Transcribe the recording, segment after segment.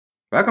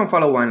Welcome,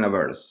 fellow wine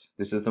lovers.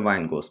 This is the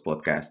Wine Ghost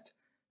podcast.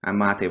 I'm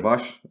Mate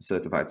Bosch, a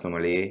certified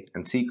sommelier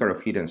and seeker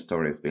of hidden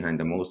stories behind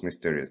the most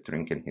mysterious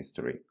drink in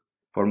history.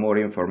 For more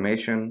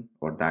information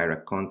or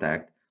direct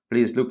contact,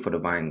 please look for the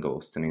Wine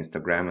Ghost on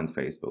Instagram and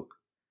Facebook.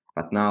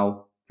 But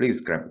now,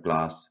 please grab a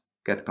glass,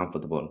 get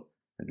comfortable,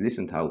 and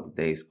listen to how the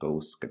day's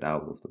ghosts get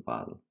out of the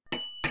bottle.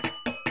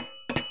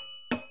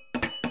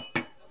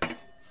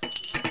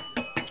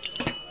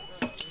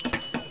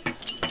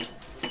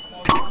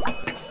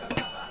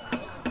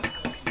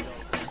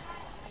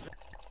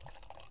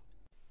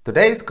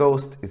 Today's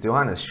ghost is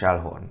Johannes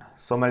Schellhorn,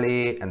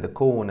 sommelier and the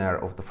co-owner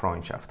of the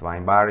Freundschaft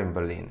wine bar in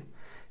Berlin.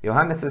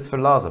 Johannes'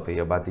 philosophy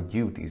about the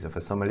duties of a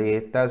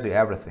sommelier tells you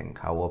everything,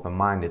 how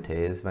open-minded he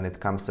is when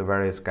it comes to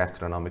various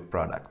gastronomic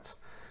products.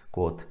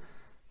 Quote,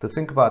 to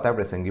think about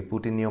everything you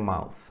put in your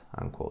mouth,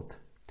 unquote.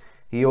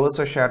 He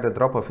also shared a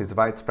drop of his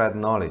widespread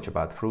knowledge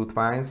about fruit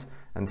wines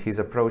and his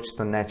approach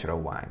to natural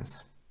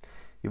wines.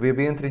 You will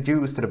be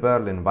introduced to the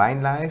Berlin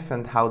wine life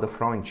and how the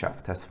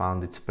Freundschaft has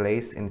found its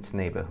place in its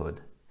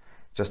neighborhood.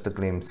 Just a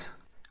glimpse,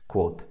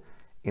 quote,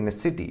 in a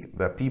city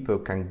where people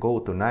can go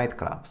to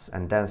nightclubs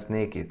and dance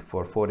naked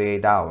for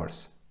 48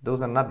 hours,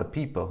 those are not the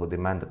people who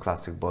demand the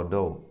classic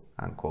Bordeaux,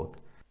 unquote.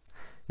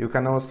 You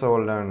can also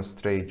learn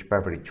strange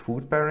beverage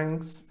food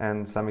pairings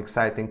and some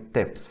exciting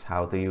tips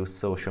how to use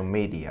social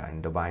media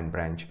in the wine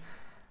branch.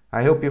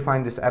 I hope you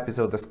find this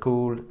episode as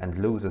cool and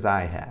loose as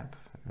I have,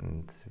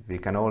 and we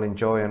can all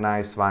enjoy a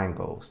nice wine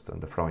ghost on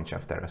the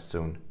Freundschaft terrace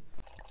soon.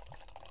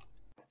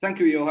 Thank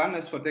you,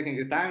 Johannes, for taking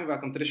the time.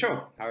 Welcome to the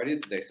show. How are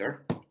you today,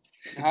 sir?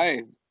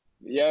 Hi.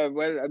 Yeah,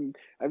 well,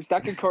 I'm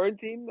stuck in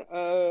quarantine,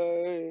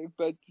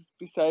 but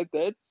beside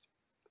that,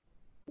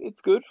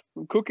 it's good.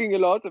 I'm cooking a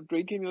lot. I'm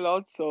drinking a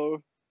lot.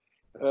 So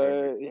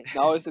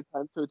now is the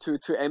time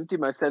to empty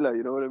my cellar.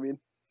 You know what I mean?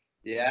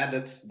 Yeah,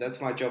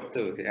 that's my job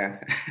too. Yeah.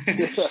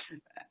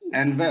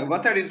 And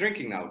what are you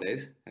drinking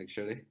nowadays,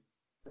 actually?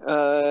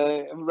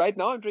 Right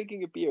now I'm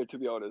drinking a beer, to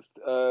be honest.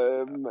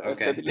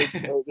 Okay.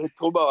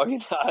 Trauber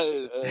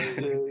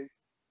Original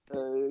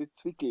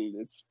Zwickel.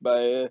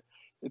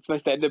 It's my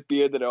standard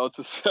beer that I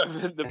also serve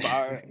in the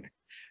bar.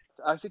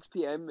 At 6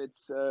 p.m.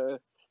 It's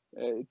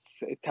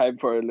time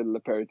for a little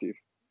aperitif.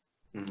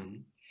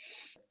 Mm-hmm.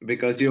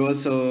 Because you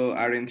also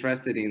are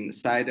interested in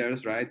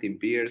ciders, right? In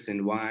beers,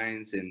 in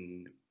wines,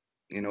 in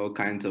all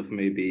kinds of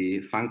maybe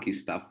funky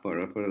stuff for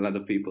a lot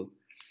of people.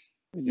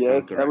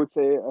 Yes, I would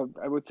say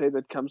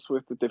that comes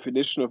with the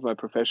definition of my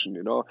profession.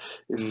 You know,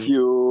 if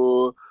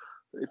you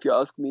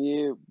ask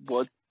me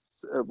what's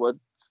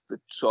the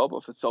job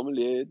of a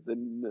sommelier,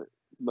 then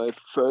my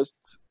first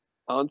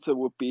answer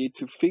would be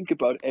to think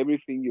about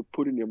everything you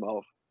put in your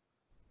mouth.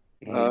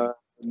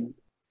 And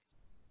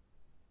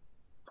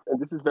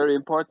this is very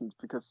important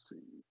because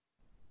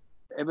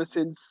ever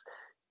since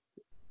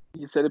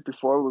you said it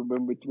before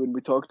when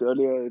we talked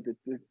earlier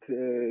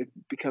that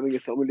becoming a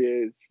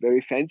sommelier is very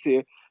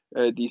fancy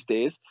these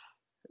days,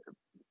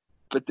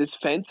 but this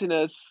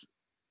fanciness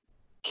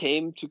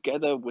came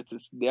together with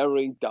this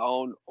narrowing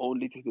down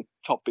only to the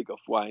topic of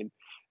wine.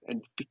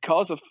 And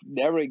because of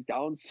narrowing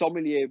down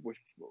sommelier with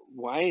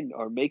wine,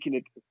 or making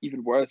it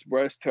even worse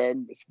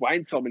term is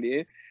wine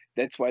sommelier,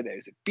 that's why there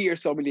is a beer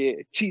sommelier,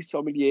 a cheese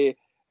sommelier,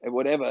 and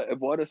whatever, a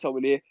water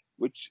sommelier,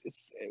 which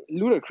is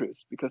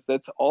ludicrous because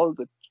that's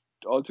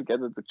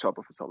altogether the job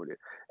of a sommelier.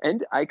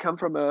 And I come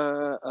from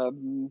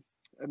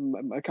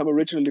I come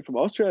originally from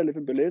Austria. I live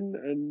in Berlin,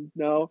 and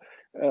now,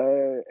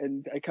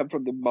 and I come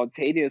from the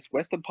mountainous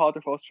western part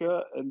of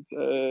Austria. And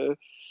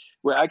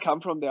where I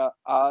come from, there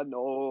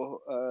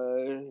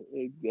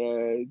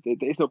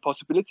is no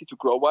possibility to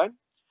grow wine,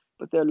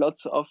 but there are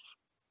lots of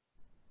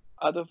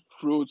other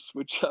fruits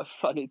which are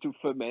funny to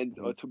ferment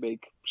or to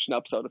make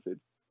schnapps out of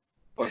it,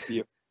 or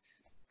beer.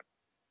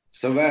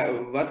 So,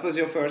 what was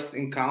your first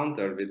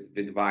encounter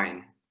with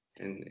wine?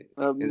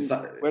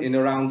 In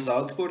around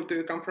Salzburg, do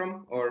you come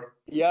from, or?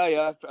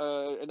 Yeah,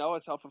 an hour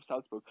south of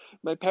Salzburg.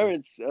 My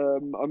parents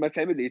or my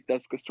family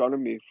does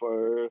gastronomy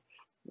for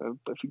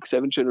I think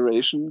 7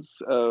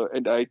 generations,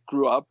 and I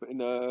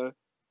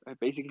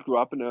basically grew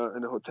up in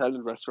a hotel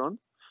and restaurant.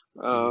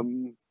 I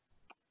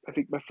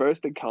think my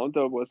first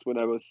encounter was when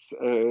I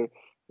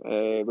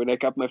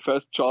got my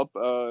first job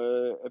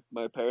at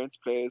my parents'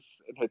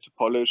 place and had to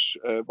polish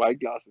wine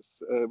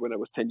glasses when I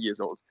was 10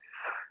 years old,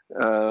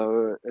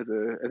 as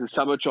a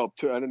summer job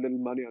to earn a little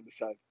money on the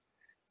side.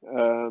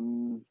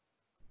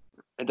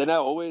 And then I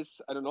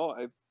don't know,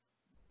 I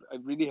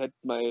really had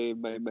my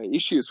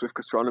issues with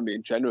gastronomy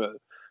in general,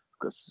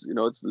 because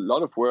it's a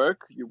lot of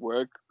work. You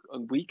work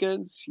on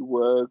weekends, you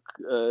work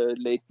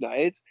late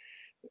night,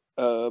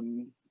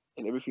 and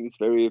everything is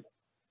very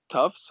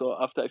tough. So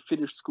after I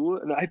finished school,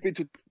 and I've been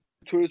to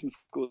tourism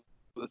school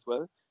as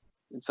well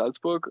in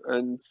Salzburg,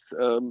 and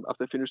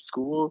after I finished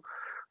school,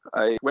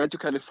 I went to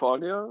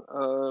California.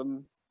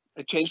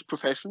 I changed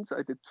professions.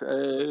 I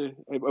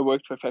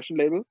worked for a fashion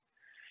label,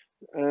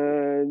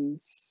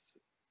 and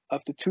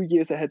after 2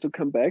 years I had to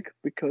come back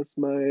because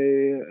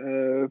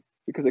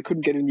I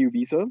couldn't get a new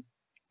visa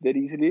that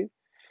easily.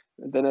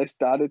 And then I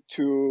started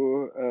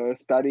to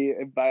study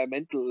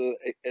environmental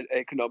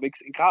economics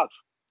in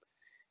Graz,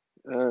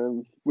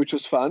 which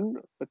was fun.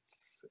 But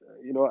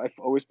I've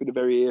always been a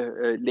very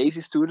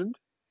lazy student,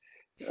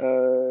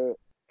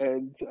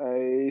 and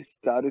I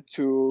started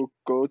to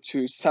go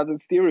to Southern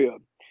Styria,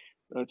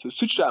 to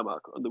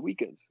Südsteiermark on the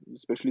weekends,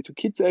 especially to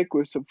Kitzek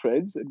with some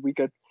friends, and we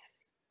got,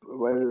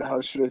 well, how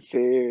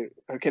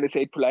can I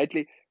say it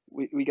politely?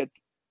 We got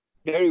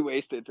very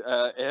wasted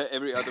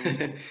every other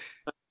week.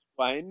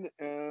 Wine,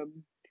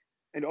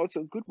 and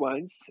also good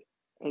wines,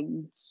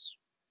 and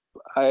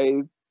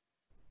I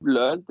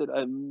learned that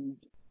I'm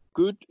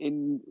good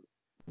in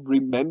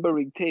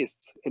remembering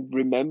tastes and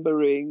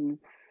remembering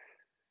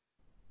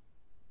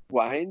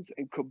wines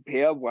and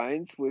compare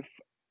wines with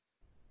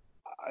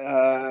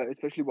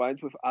especially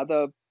wines with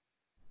other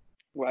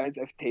wines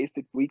I've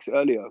tasted weeks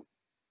earlier.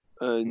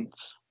 And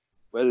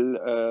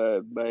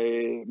well,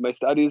 my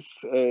studies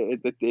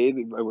at that day,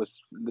 I was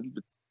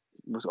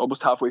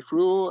almost halfway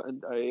through,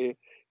 and I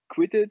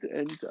quit it,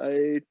 and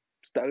I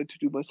started to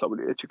do my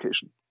sommelier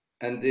education.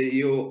 And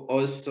you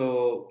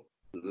also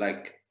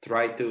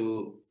try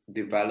to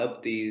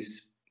develop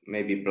these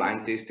maybe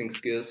blind tasting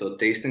skills or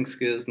tasting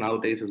skills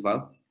nowadays as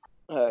well?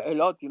 A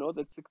lot,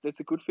 that's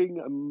a good thing.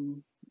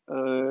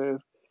 I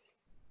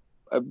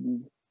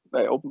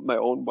opened my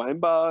own wine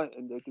bar,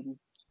 and I didn't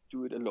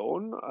do it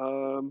alone.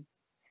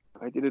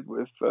 I did it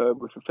with a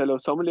fellow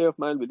sommelier of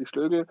mine, Willi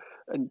Stögel,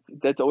 and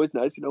that's always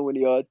nice. When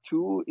you are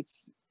two,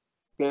 it's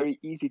very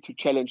easy to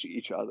challenge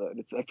each other, and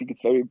I think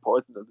it's very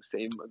important on the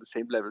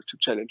same level to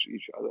challenge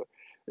each other.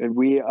 And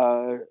we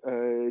are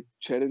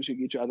challenging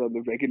each other on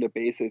a regular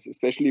basis,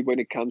 especially when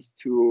it comes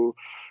to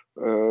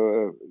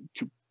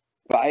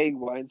buying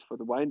wines for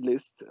the wine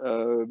list.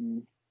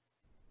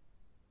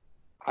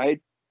 I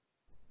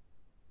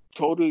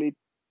totally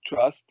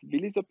trust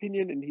Willi's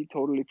opinion, and he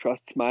totally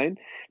trusts mine.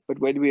 But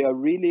when we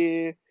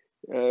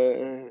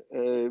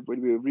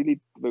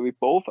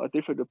both are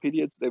different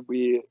opinions, then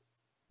we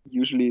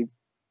usually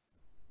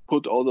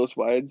put all those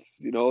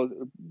wines,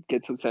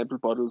 get some sample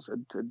bottles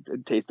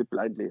and taste it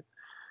blindly,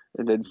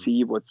 and then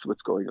see what's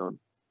going on.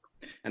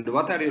 And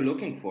what are you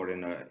looking for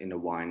in a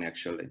wine,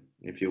 actually?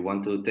 If you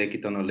want to take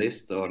it on a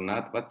list or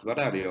not, what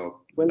are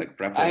your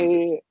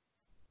preferences?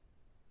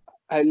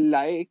 I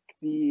like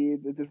the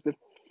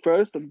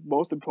first and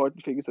most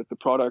important thing is that the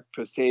product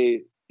per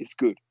se is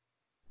good.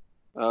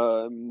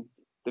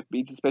 That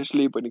means,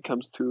 especially when it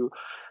comes to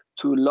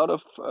a lot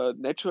of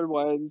natural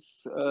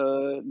wines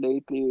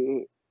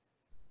lately,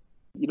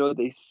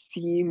 they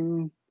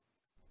seem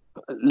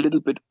a little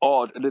bit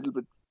odd, a little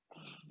bit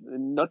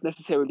not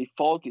necessarily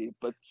faulty,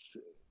 but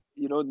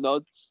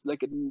not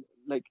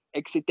like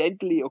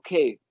accidentally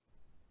okay.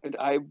 And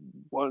I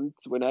want,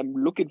 when I'm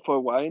looking for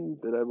wine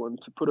that I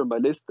want to put on my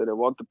list, that I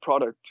want the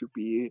product to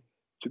be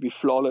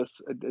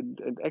flawless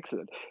and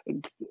excellent.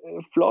 And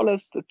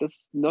flawless, that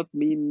does not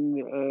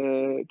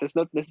mean does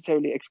not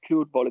necessarily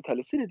exclude volatile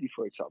acidity,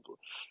 for example.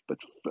 But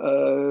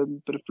a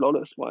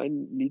flawless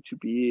wine need to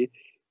be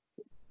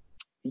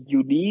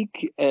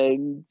unique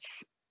and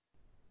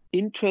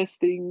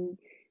interesting,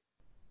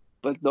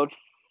 but not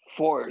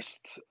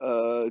forced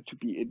to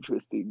be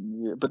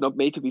interesting, but not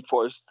made to be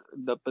forced,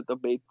 but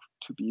not made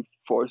to be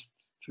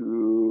forced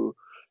to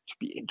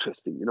be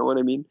interesting. You know what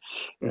I mean?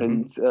 Mm-hmm.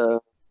 And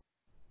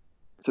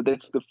so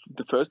that's the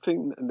first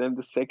thing. And then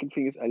the second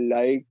thing is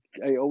I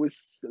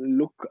always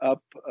look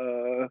up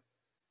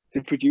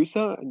the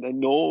producer, and I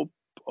know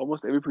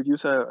almost every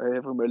producer I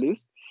have on my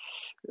list,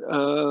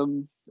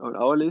 on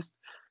our list,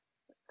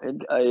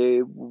 and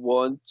I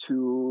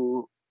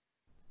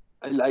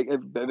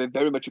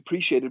very much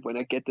appreciate it when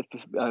I get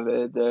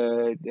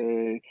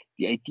the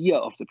idea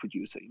of the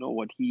producer.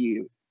 What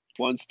he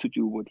wants to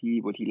do, what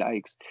he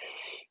likes,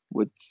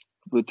 what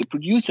the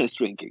producer is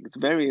drinking. It's a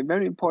very,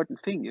 very important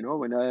thing.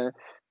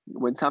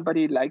 When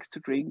somebody likes to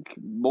drink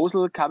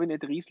Mosel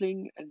Cabernet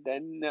Riesling and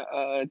then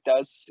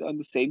does on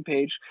the same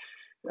page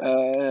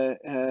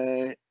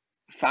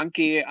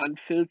funky,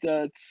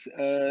 unfiltered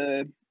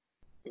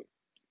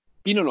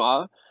Pinot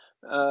Noir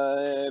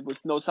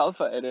with no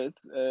sulfur added,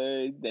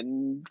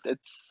 then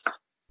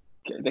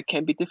that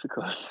can be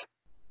difficult.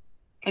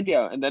 And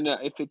and then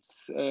if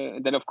it's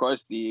and then of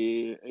course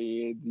the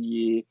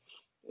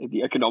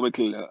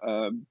economical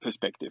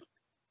perspective.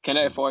 Can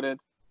I afford it?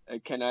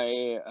 Can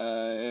I,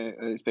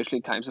 especially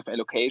in times of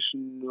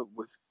allocation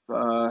with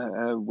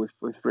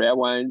rare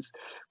wines,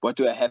 what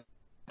do I have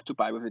to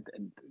buy with it,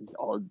 and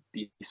all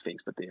these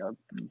things? But they are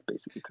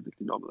basically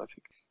completely normal, I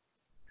think.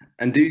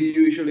 And do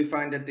you usually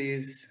find that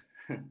these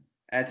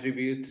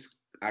attributes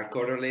are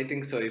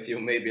correlating? So if you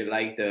maybe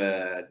like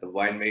the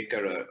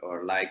winemaker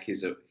or like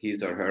his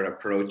or her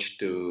approach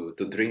to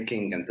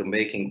drinking and to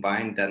making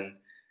wine, then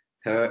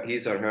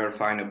his or her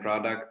final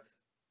product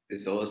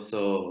is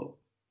also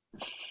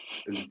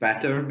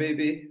better,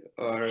 maybe?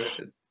 Or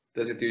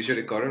does it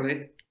usually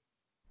correlate?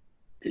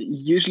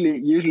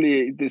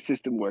 Usually the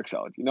system works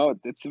out.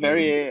 It's a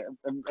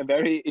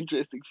very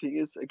interesting thing.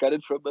 Is I got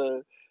it from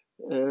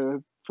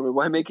from a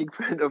winemaking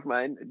friend of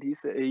mine, and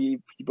he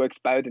works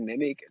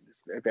biodynamic and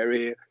is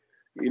very,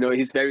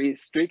 he's very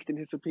strict in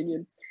his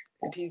opinion.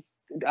 And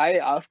I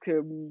asked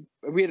him.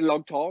 We had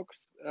long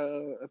talks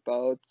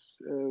about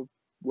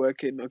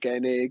working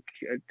organic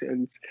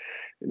and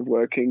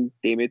working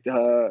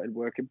Demeter and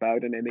working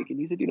biodynamic, and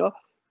he said,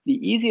 the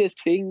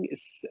easiest thing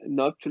is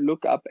not to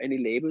look up any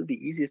label.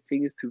 The easiest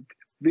thing is to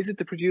visit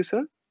the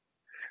producer.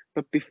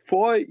 But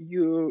before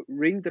you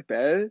ring the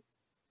bell,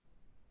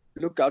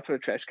 look out for a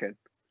trash can.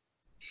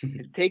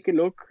 Take a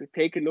look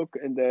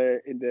in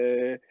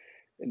the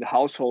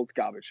household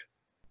garbage,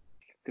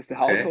 because the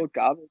household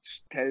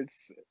garbage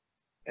tells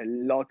a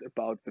lot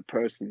about the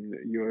person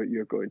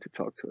you're going to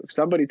talk to. If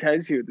somebody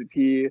tells you that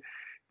he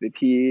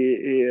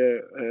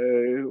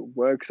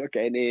works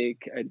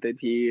organic and that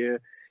he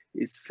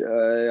is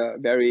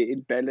very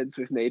in balance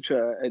with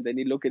nature, and then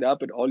you look it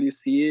up and all you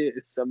see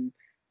is some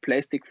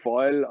plastic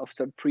foil of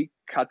some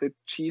pre-cutted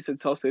cheese and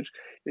sausage,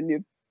 then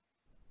you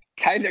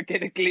kind of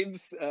get a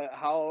glimpse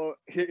how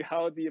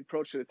the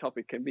approach to the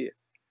topic can be.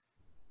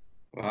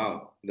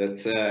 Wow,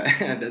 that's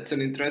that's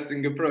an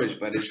interesting approach,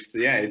 but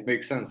it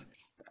makes sense.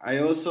 I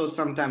also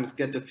sometimes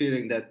get the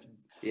feeling that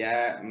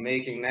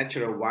making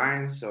natural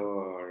wines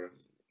or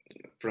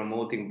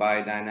promoting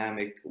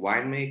biodynamic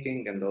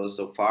winemaking and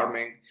also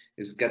farming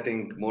is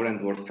getting more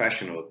and more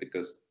fashionable,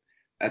 because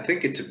I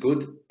think it's a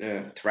good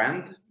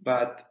trend,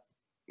 but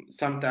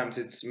sometimes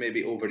it's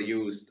maybe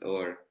overused,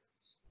 or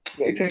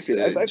exactly.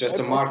 It's just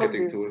a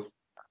marketing tool.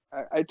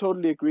 I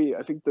totally agree.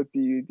 I think that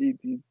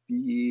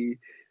the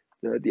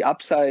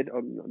upside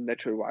on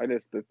natural wine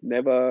is that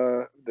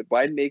the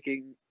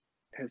winemaking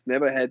has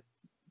never had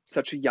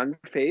such a young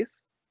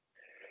face.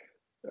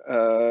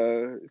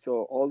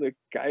 So all the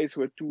guys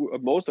who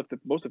most of the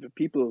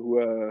people who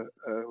are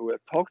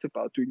talked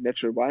about doing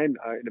natural wine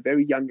are in a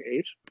very young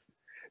age.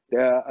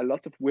 There are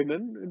lots of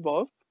women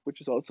involved, which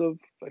is also,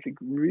 I think,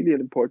 really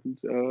an important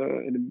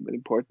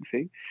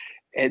thing.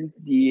 And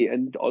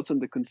also on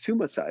the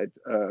consumer side,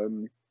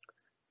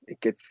 it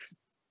gets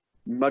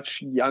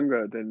much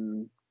younger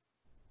than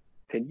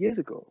 10 years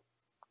ago.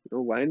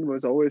 Wine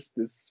was always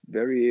this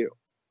very,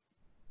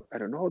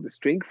 this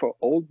drink for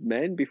old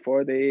men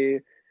before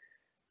they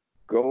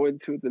go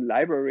into the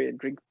library and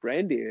drink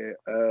brandy.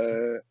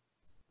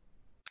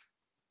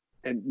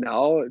 And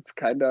now it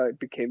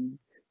became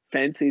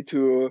fancy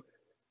to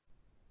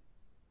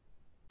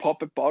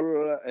pop a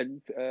bottle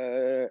and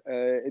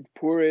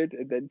pour it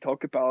and then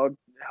talk about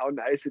how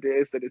nice it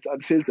is that it's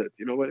unfiltered.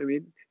 You know what I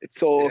mean? It's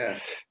so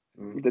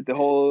that the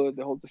whole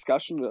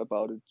discussion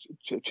about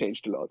it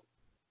changed a lot.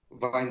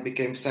 Wine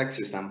became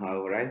sexy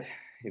somehow, right?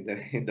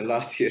 In the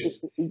last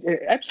years.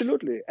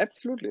 Absolutely.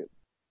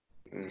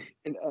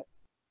 And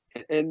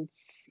in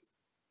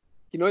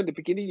the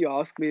beginning you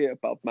asked me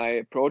about my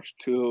approach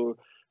to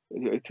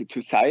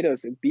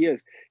ciders and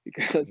beers,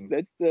 because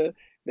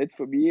that's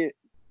for me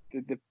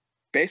the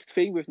best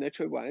thing with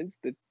natural wines,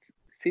 that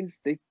since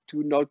they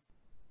do not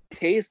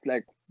taste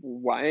like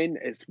wine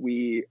as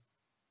we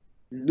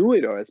knew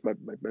it, or as my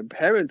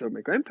parents or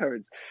my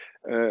grandparents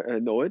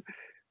know it,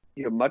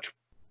 you're much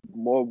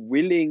more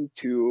willing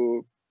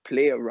to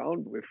play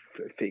around with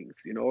things.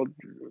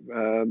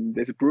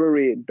 There's a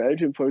brewery in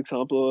Belgium, for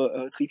example,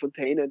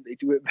 Driefontein, and they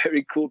do a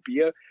very cool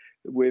beer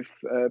with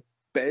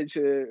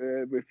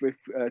Belgium with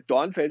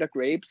Dornfelder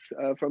grapes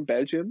from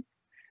Belgium,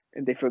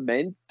 and they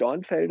ferment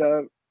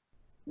Dornfelder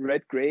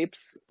red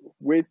grapes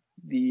with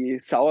the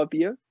sour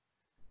beer,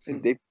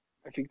 and they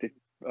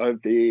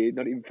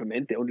not even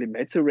ferment, they only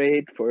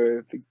macerate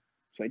for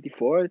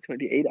 24,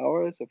 28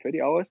 hours or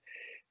 30 hours,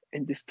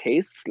 and this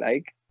tastes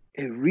like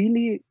a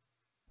really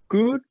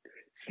good,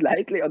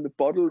 slightly on the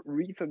bottle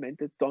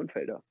re-fermented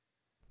Dornfelder.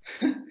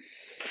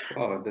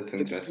 Oh, that's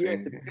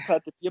interesting.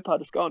 The beer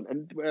part is gone,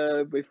 and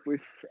with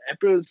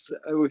apples,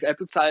 with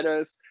apple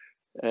ciders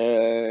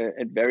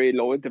and very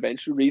low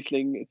intervention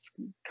Riesling, it's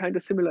kind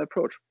of similar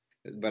approach.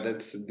 But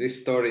it's this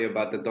story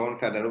about the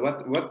Dornfelder.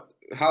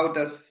 How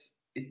does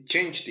it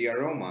change the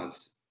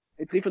aromas?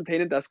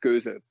 Driefontein does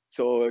Göse.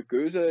 So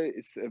Göse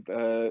is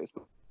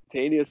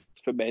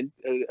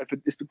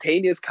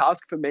spontaneous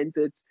cask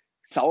fermented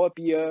sour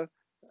beer,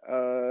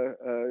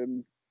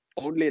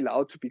 only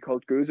allowed to be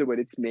called Göse when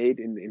it's made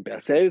in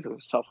Bercel, so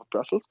south of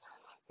Brussels.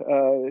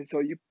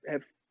 So you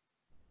have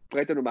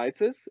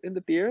Brettanomyces in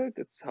the beer.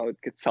 That's how it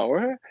gets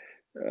sour.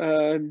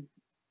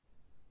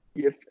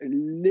 You have a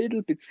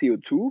little bit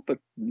CO2, but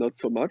not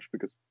so much,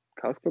 because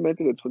cask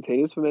fermented and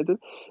spontaneous fermented.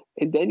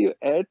 And then you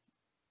add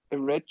a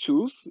red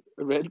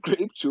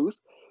grape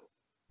juice,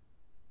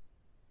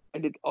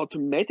 and it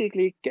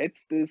automatically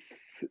gets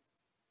this,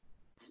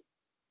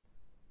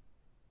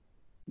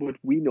 what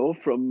we know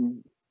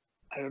from,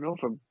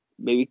 from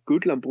maybe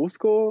good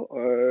Lambrusco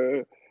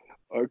or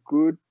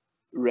good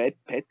red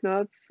pet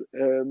nuts.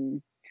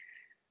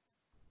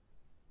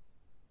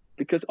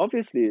 Because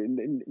obviously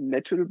in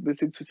natural,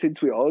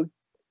 since we all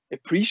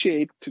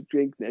appreciate to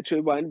drink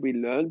natural wine, we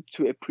learn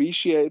to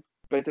appreciate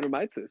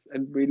Brettanomyces,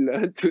 and we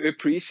learn to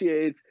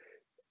appreciate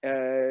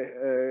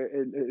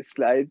a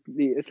slight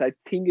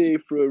tingle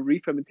through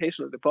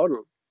re-fermentation of the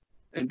bottle,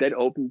 and that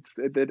opened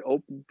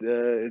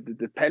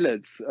the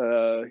palates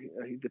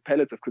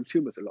of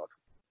consumers a lot.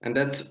 And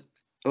that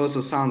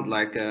also sounds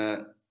like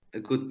a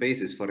good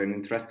basis for an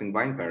interesting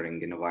wine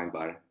pairing in a wine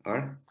bar,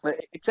 or?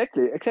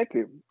 Exactly.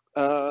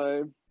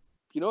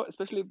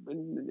 Especially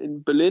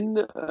in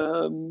Berlin,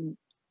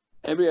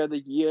 every other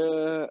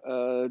year,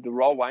 the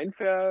Raw Wine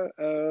Fair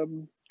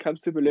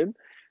comes to Berlin,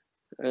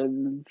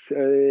 and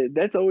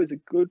that's always a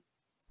good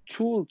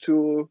tool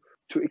to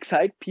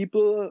excite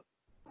people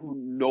who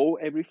know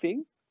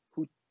everything,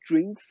 who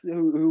drink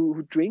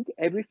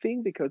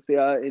everything because they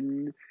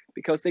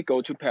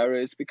go to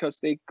Paris, because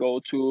they go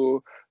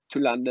to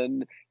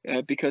London,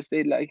 because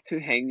they like to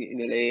hang in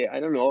LA. I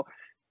don't know,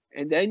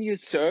 and then you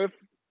serve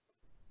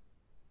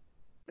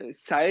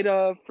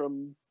cider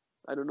from,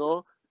 I don't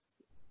know,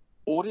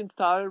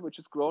 Odenstal, which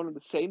is grown on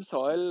the same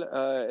soil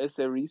as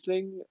their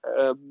Riesling,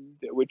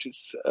 which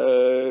is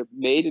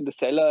made in the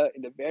cellar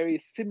in a very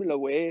similar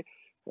way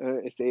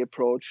as they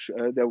approach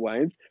their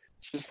wines.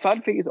 The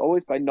fun thing is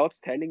always by not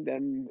telling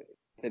them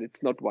that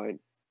it's not wine.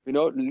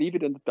 Leave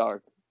it in the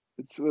dark.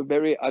 It's a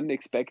very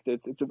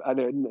unexpected. It's a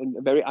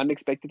very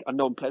unexpected,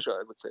 unknown pleasure,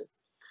 I would say.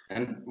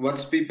 And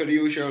what's people's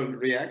usual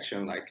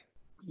reaction like?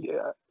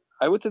 Yeah,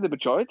 I would say the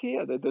majority,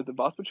 the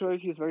vast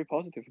majority, is very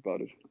positive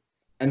about it.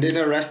 And in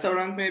a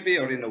restaurant maybe,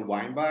 or in a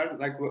wine bar,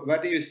 like where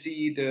do you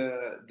see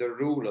the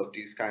rule of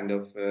these kind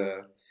of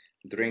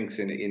drinks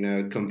in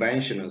a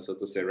conventional, so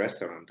to say,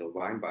 restaurant or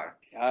wine bar?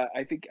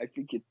 I think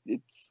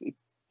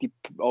it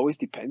always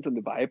depends on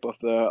the vibe of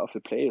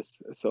the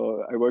place.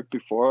 So I worked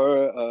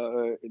before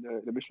in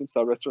a Michelin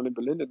star restaurant in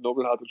Berlin at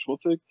Nobelhart and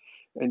Schmutzig,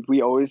 and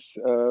we always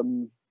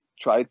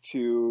try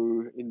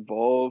to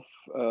involve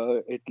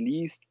at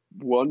least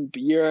one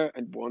beer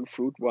and one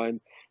fruit wine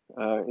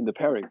in the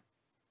pairing.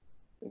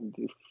 And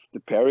if the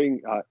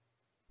pairing are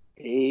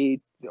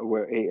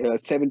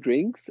 7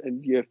 drinks,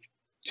 and you have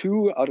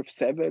 2 out of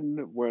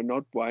 7 were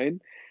not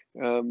wine,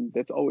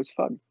 that's always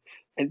fun.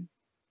 And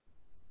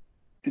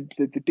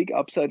the big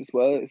upside as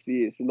well is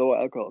the lower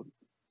alcohol,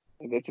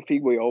 and that's a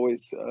thing we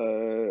always we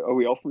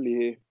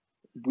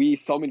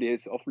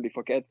sommeliers often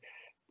forget,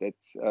 that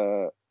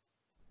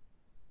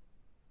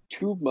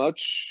too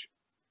much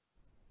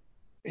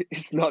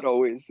is not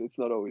always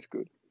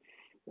good.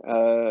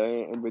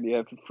 And when you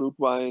have a fruit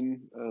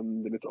wine,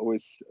 then it's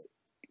always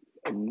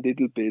a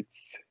little bit.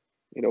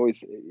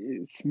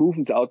 It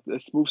smooths out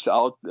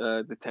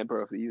the temper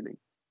of the evening.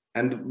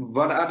 And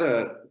what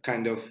other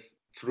kind of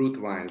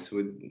fruit wines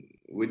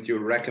would you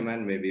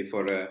recommend maybe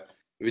for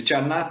which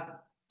are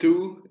not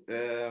too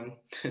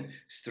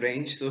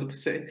strange, so to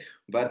say,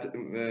 but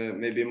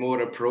maybe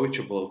more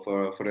approachable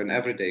for an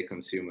everyday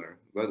consumer?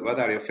 What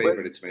are your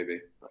favorites, maybe?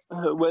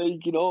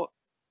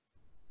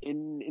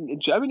 In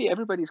Germany,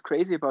 everybody's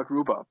crazy about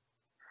rhubarb.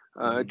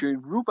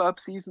 During rhubarb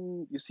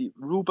season, you see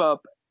rhubarb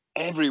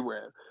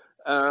everywhere.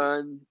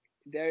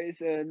 There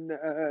is an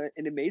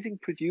amazing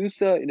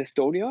producer in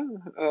Estonia,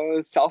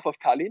 south of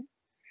Tallinn,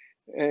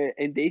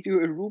 and they do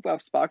a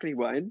rhubarb sparkling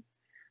wine,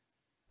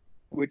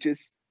 which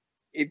is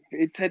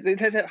it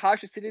has a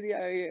harsh acidity,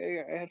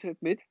 I have to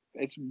admit,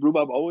 as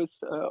rhubarb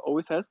always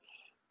has,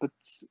 but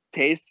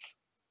tastes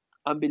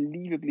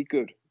unbelievably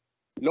good.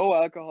 Low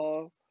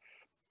alcohol,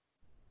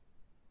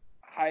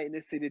 high in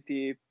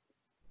acidity,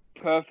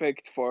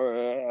 perfect for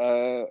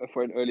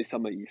an early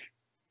summer eve.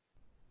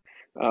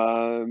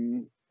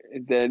 And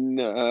then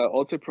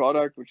also a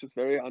product which is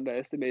very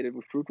underestimated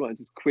with fruit wines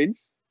is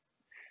quince.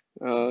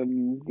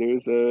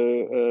 There's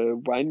a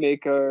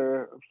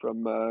winemaker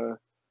from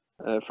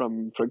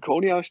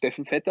Franconia,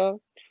 Steffen Vetter.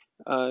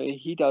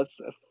 He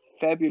does a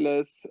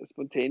fabulous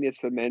spontaneous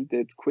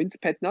fermented quince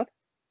pet nut.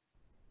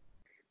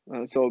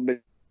 So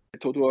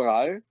Methode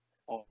Oral,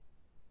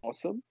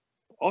 awesome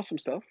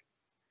stuff.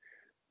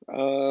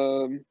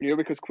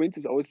 Because quince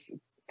is always a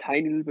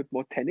tiny little bit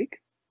more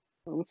tannic,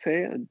 I would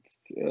say, and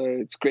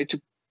it's great to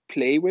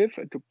play with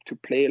and to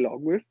play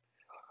along with,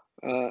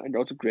 and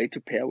also great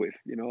to pair with.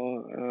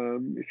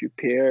 If you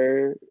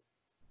pair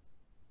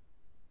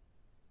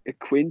a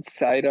quince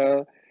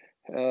cider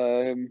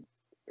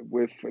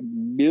with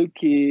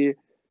milky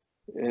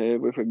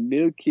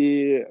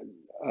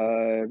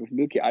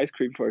ice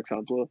cream, for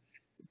example,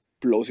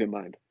 blows your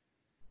mind.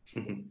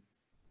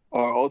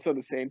 Or also on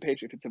the same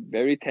page, if it's a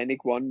very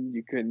tannic one,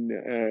 you can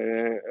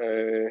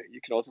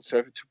also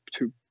serve it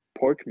to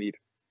pork meat.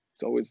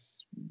 It's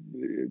always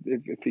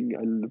a thing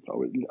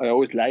I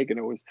always like and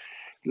always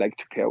like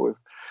to pair with.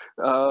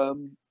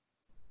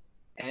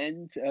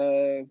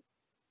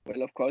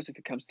 Well, of course, if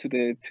it comes to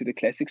the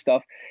classic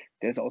stuff,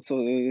 there are also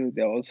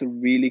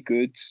really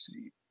good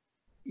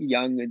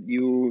young and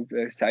new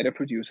cider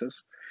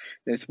producers.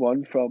 There's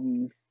one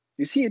from.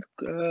 You see it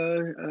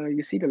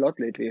a lot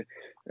lately.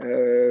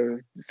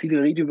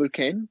 Cidrerie du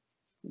Vulcain,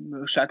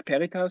 Jacques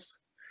Peritas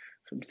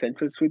from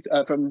central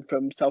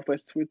from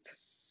southwest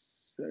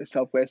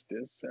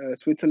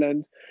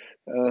Switzerland.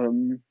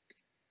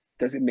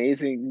 Does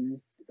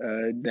amazing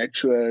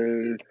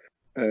natural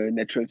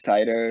natural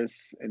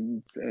ciders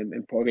and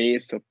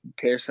porés, so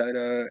pear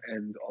cider,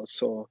 and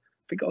also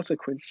I think also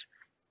quince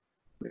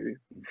maybe.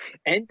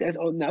 And there's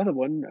another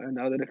one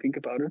now that I think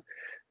about it,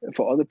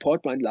 for all the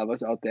port wine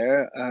lovers out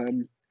there,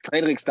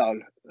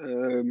 Frederiksdal,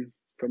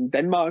 from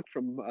Denmark,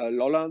 from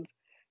Lolland,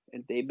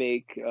 and they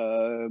make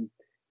a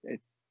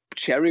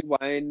cherry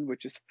wine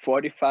which is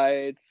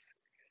fortified,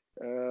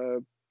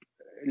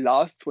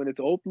 lasts when it's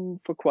open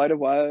for quite a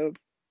while,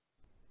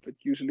 but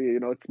usually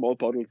it's small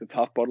bottles, it's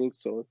half bottles,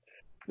 so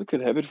you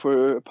can have it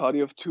for a party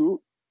of two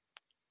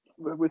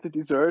with a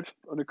dessert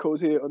on a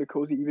cozy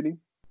evening.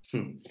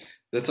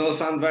 That all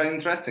sounds very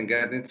interesting,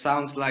 and it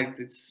sounds like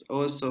it's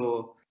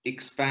also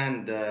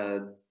expand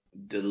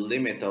the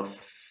limit of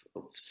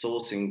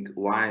sourcing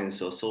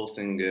wines or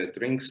sourcing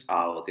drinks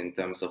out in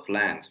terms of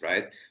lands,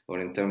 right?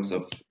 Or in terms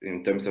of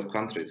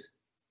countries.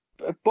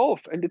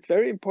 Both, and it's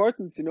very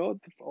important,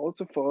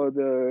 also for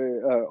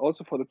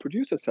the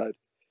producer side.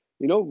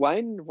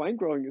 Wine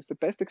growing is the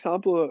best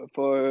example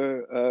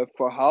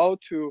for how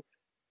to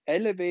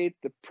elevate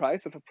the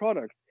price of a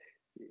product.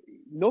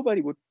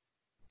 Nobody would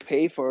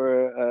pay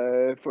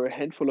for a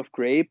handful of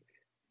grape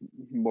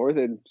more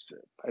than,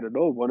 I don't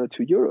know, 1 or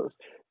 2 euros.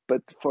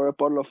 But for a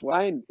bottle of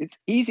wine, it's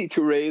easy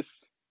to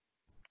raise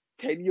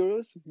 10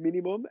 euros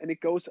minimum, and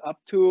it goes up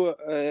to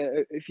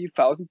a few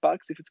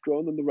 $1,000 if it's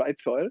grown on the right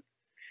soil.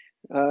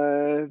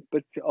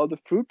 But all the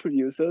fruit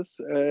producers,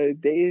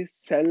 they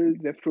sell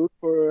their fruit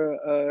for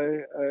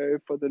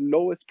the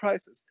lowest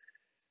prices,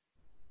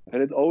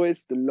 and it's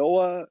always the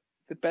lower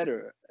the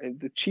better, and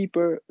the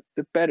cheaper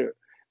the better.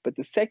 But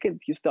the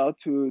second you start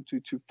to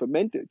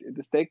ferment it, and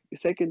the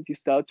second you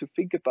start to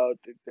think about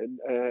it, and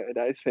a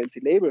nice fancy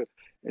label,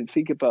 and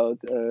think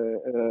about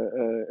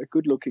a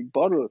good-looking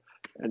bottle,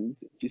 and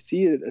you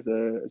see it as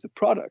a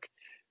product,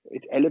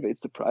 it elevates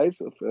the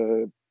price of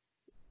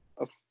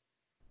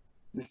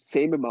the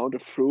same amount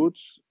of fruit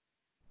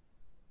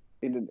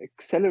in an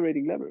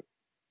accelerating level.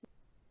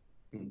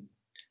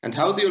 And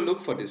how do you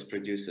look for these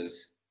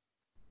producers?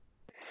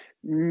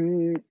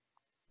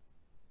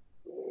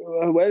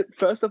 Well,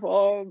 first of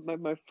all,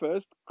 my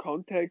first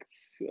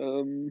contacts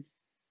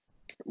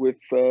with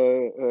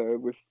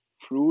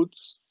fruit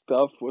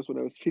stuff was when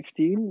I was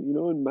 15.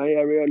 In my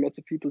area, lots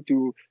of people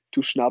do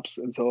schnapps,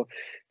 and so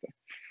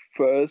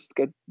first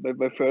got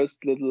my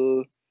first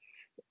little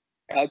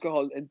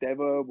alcohol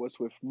endeavor was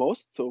with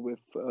most, so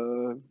with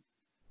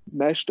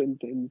mashed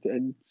and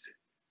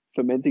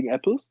fermenting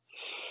apples,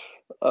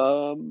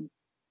 and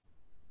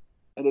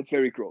it's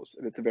very gross,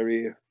 and it's a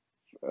very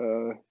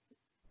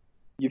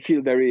you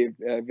feel very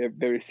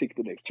very sick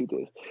the next 2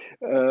 days.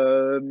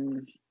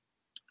 And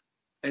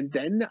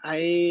then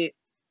I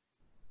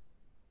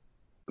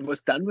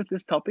was done with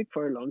this topic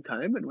for a long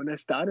time, and when I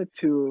started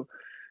to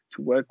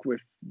work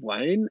with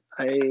wine,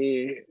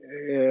 in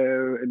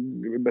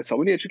my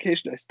sommelier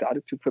education, I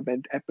started to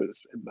ferment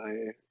apples in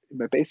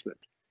my basement.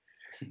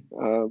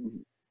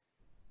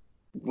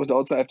 Was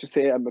also, I have to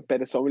say, I'm a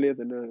better sommelier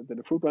than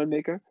a fruit wine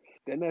maker.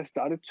 Then I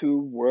started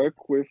to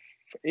work with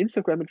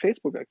Instagram and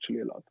Facebook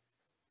actually a lot.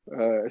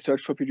 I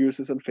searched for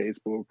producers on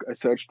Facebook. I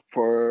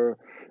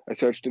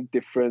searched in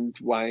different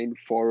wine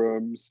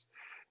forums.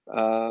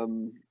 A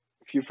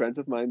few friends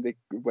of mine, they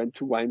went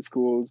to wine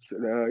schools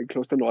in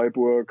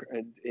Klosterneuburg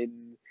and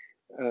in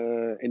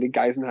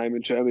Geisenheim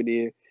in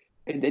Germany,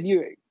 and then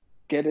you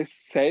get a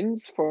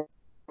sense for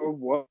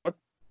what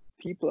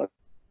people are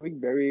doing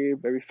very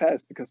very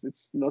fast, because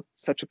it's not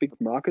such a big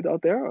market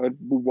out there, or it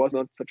was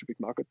not such a big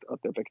market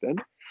out there back then.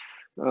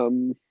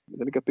 Then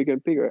it got bigger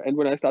and bigger. And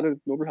when I started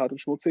at Nobelhart and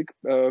Schmutzig,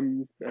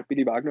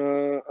 Billy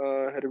Wagner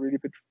had a really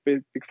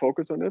big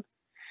focus on it,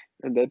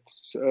 and that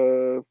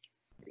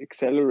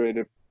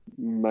accelerated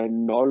my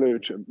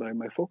knowledge and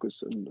my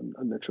focus on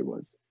natural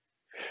wines.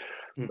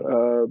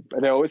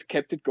 And I always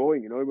kept it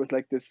going. It was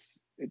like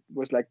this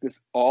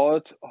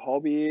odd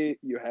hobby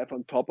you have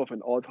on top of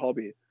an odd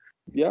hobby.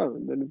 Yeah,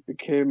 and then it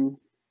became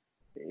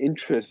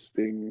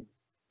interesting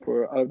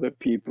for other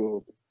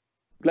people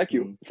like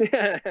you.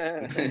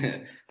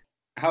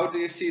 How do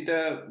you see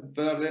the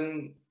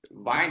Berlin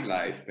wine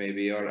life,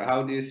 maybe, or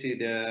how do you see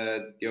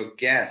your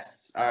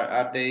guests?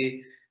 Are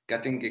they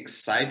getting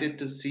excited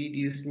to see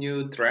these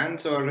new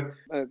trends, or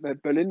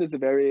Berlin is a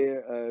very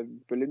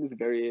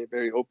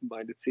very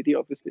open-minded city,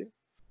 obviously.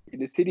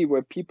 In a city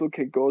where people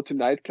can go to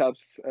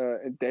nightclubs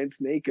and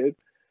dance naked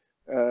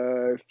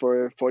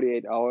for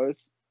 48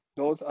 hours,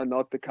 those are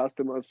not the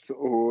customers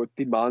who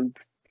demand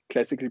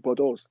classical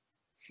Bordeaux.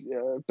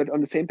 But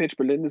on the same page,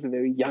 Berlin is a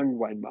very young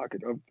wine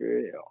market,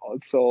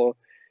 also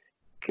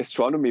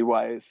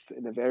gastronomy-wise,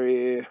 and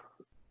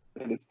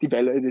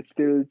it's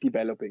still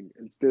developing,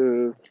 and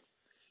still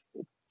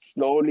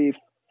slowly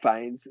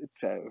finds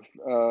itself.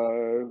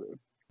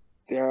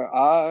 There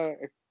are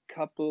a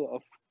couple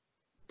of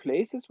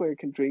places where you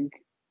can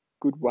drink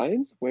good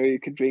wines, where you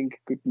can drink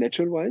good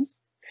natural wines.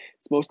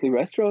 It's mostly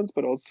restaurants,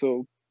 but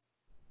also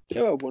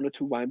there are 1 or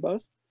 2 wine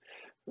bars.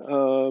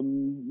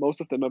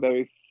 Most of them are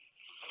very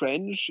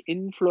French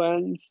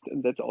influenced,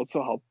 and that's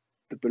also how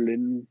the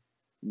Berlin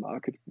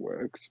market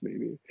works,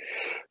 maybe.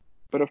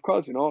 But of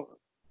course,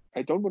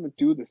 I don't want to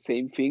do the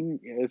same thing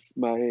as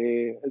my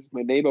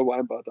neighbor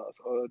wine bar does,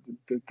 or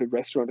the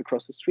restaurant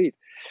across the street.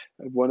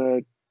 I want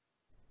to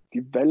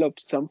develop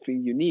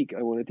something unique.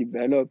 I want to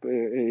develop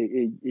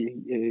a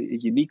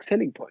unique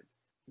selling point.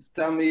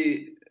 Tell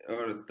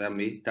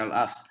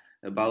us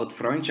about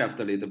Freundschaft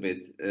a little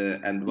bit,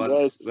 and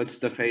what's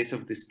the face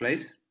of this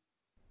place?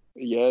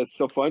 Yes,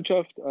 so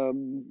Freundschaft,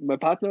 my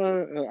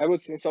partner, I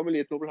was a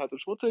sommelier at Nobelhart und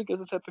Schmutzig,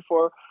 as I said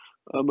before.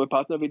 My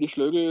partner, Willi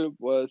Schlögl,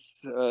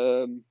 was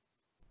the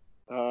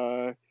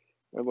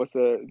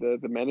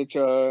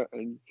manager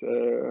and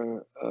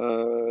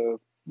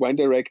wine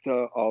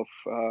director of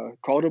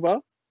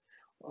Cordoba,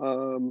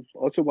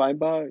 also wine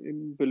bar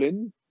in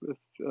Berlin,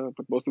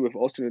 but mostly with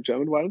Austrian and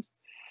German wines.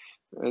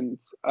 And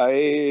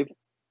I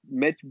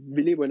met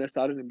Willi when I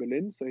started in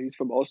Berlin, so he's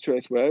from Austria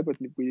as well, but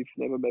we've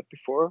never met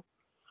before.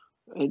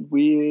 And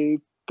we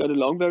got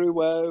along very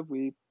well.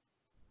 We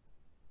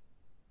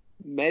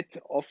met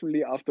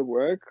oftenly after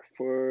work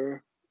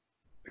for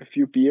a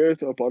few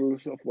beers or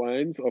bottles of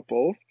wines or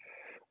both.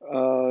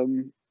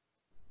 And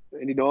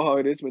you know how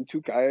it is when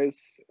two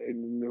guys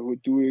who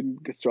do in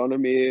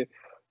gastronomy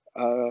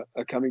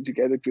are coming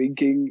together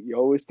drinking. You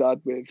always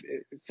start with,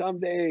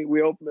 someday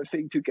we open a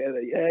thing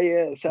together.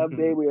 Yeah,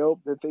 someday we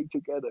open a thing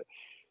together.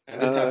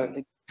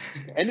 And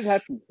it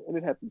happened. And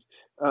it happened.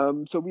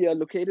 So we are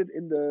located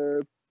in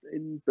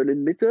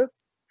Berlin Mitte.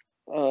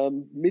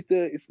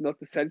 Mitte is not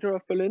the center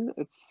of Berlin.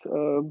 It's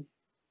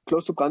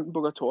close to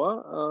Brandenburger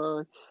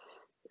Tor.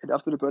 And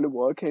after the Berlin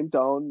Wall came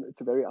down, it's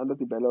a very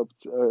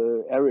underdeveloped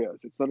area.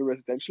 So it's not a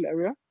residential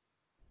area.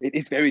 It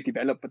is very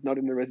developed, but not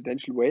in a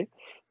residential way.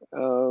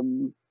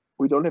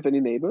 We don't have any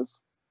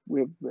neighbors.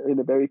 We're in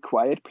a very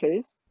quiet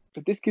place,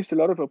 but this gives a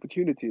lot of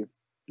opportunity.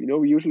 We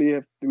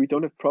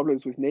don't have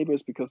problems with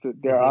neighbors because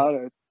there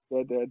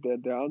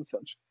aren't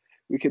such.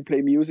 We can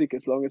play music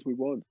as long as we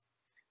want,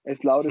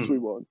 as loud as we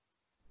want.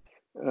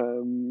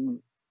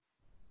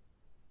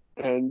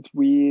 And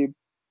we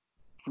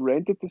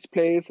rented this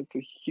place.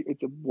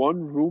 It's a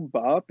one-room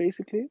bar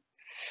basically,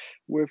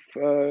 with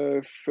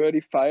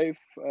 35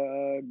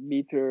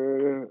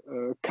 meter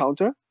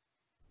counter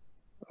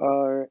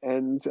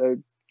and a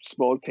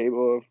small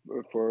table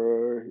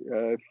for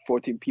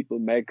 14 people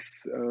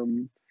max.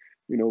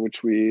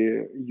 Which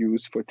we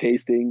use for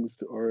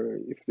tastings, or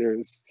if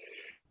there's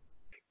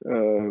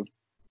a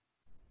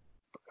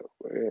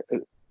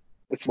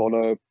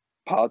smaller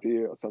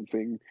party or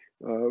something,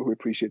 who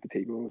appreciate the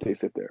table, they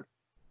sit there.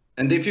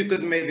 And if you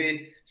could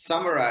maybe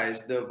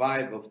summarize the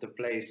vibe of the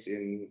place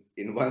in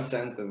one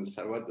sentence,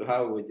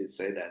 how would you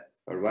say that?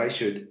 Or why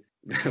should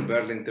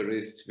Berlin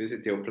tourists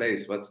visit your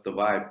place? What's the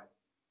vibe?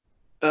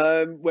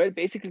 Well,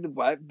 basically the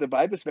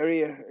vibe is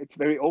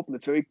very open.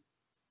 It's very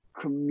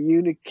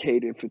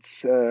communicative.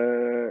 It's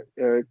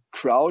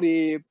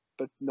crowdy,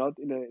 but not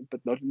in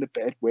a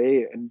bad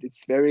way. And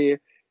it's very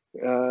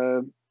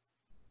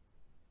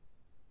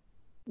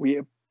we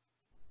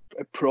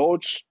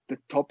approach the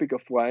topic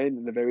of wine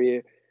in a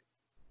very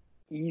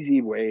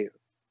easy way.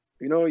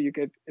 You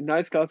get a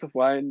nice glass of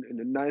wine in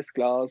a nice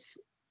glass.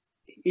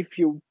 If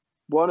you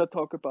want to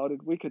talk about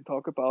it, we can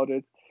talk about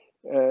it.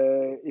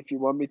 If you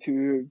want me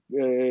to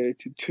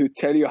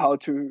tell you how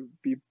to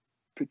be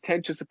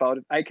pretentious about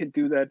it, I can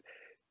do that.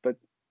 But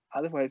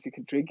otherwise, you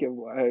can drink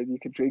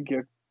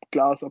your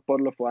glass or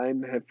bottle of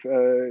wine, have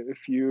a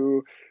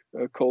few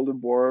cold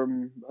and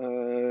warm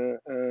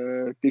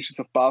dishes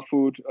of bar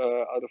food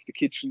out of the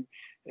kitchen,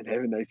 and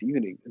have a nice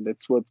evening. And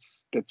that's what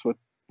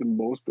the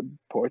most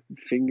important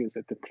thing is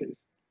at the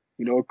place.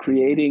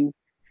 Creating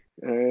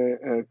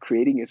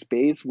a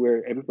space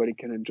where everybody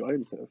can enjoy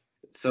themselves.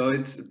 So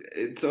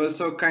it's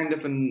also kind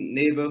of a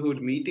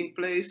neighborhood meeting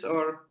place,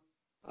 or?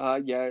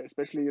 Yeah,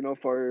 especially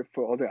for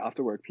all the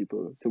after work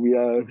people. So we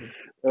are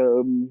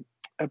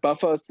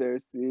above us.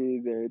 There's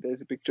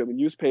a big German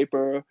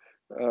newspaper,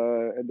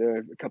 and there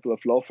are a couple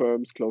of law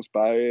firms close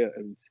by,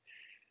 and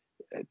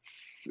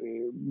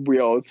we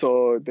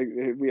also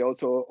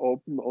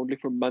open only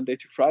from Monday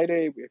to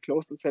Friday. We are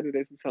closed on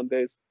Saturdays and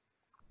Sundays,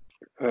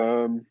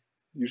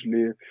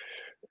 usually.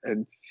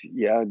 And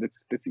yeah,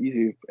 that's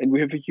easy. And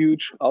we have a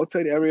huge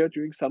outside area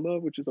during summer,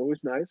 which is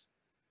always nice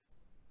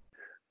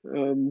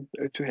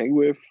to hang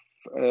with,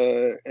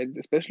 and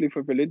especially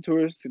for Berlin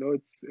tourists,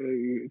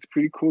 it's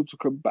pretty cool to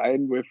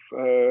combine with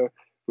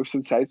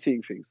some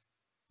sightseeing things.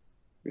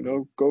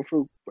 Go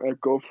through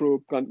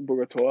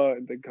Brandenburger Tor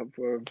and then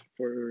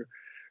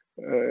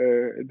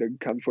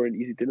come for an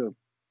easy dinner.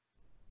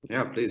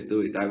 Yeah, please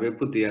do it. I will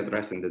put the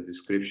address in the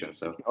description.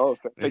 So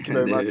thank you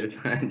very much.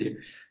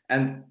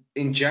 And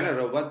in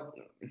general, what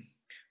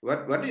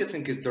do you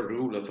think is the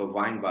rule of a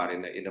wine bar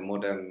in a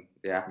modern,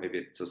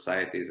 maybe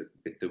society is a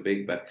bit too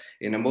big, but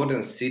in a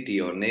modern city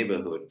or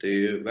neighborhood,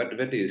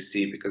 what do you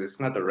see? Because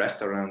it's not a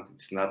restaurant,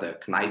 it's not a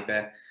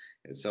Kneipe.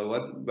 So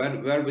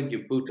where would you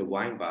put a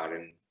wine bar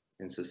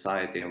in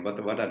society, and what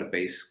are the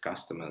base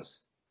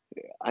customers?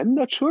 I'm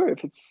not sure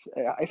if it's.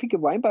 I think a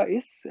wine bar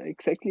is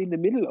exactly in the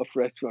middle of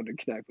restaurant and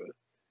Kneipe.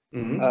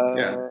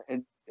 Mm-hmm.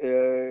 And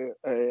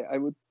I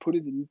would put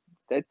it in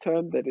that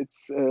term that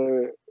it's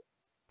the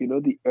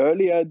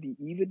earlier the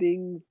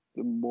evening,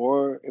 the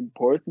more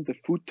important the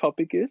food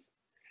topic is.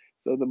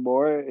 So the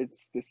more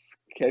it's this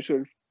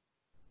casual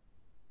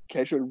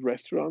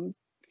restaurant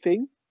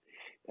thing,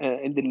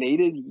 and the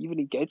later the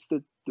evening gets,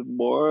 the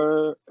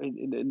more,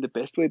 in the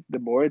best way, the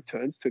more it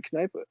turns to a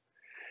Kneipe.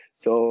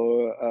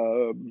 So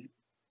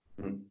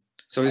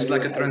so it's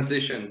like a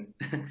transition.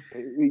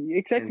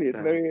 Exactly,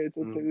 it's very it's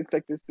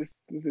like this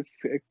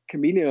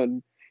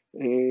chameleon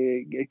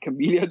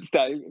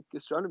style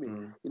gastronomy.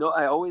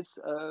 I always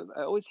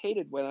hate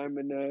it when I'm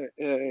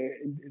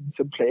in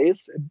some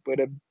place, but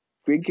I'm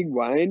drinking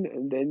wine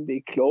and then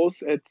they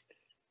close at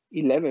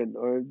 11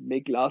 or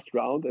make last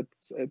round at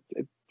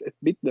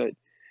midnight.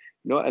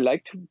 I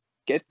like to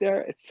get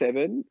there at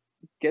 7,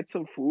 get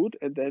some food,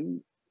 and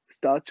then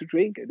start to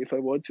drink. And if I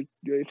want to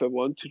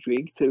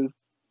drink till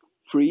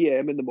 3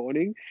 a.m. in the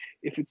morning,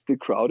 if it's too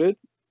crowded,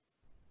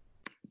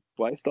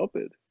 why stop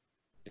it?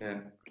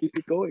 Yeah, keep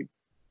it going.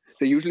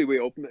 So usually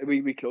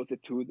we close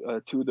at 2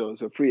 though.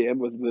 So 3 a.m.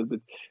 was a little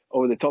bit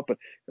over the top. But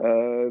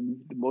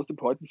the most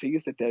important thing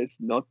is that there's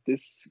not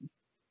this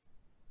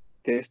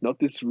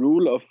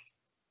rule of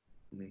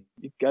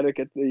you gotta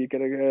get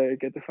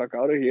the fuck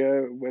out of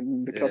here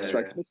when the clock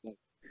strikes midnight.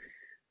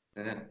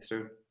 Yeah,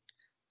 true.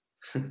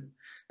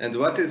 And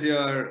what is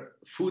your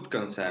food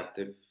concept,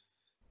 if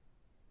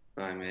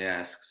I may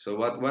ask? So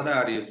what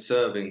are you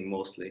serving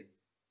mostly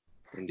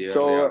in the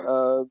early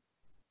hours?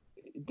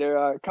 There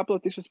are a couple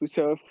of dishes we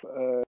serve.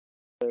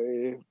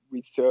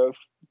 We serve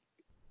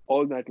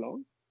all night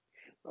long.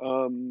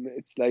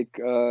 It's like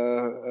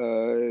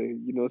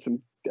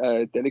some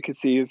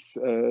delicacies,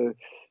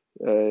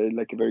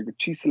 like a very good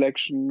cheese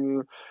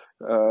selection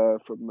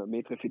from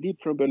Maître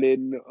Philippe from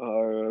Berlin.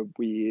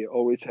 We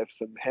always have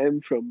some ham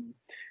from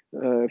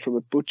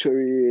a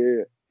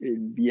butchery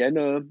in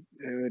Vienna.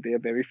 They are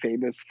very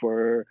famous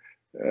for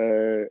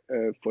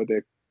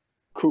the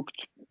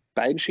cooked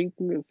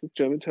Beinschinken, is the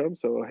German term,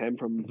 so ham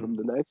from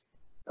the legs,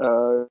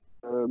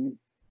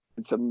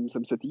 and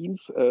some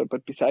sardines.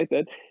 But beside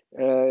that,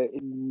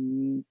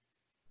 in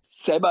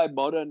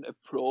semi-modern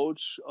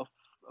approach of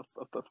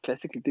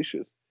classical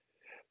dishes.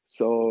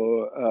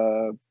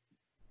 So,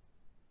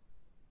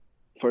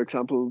 for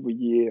example,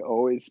 we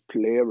always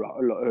play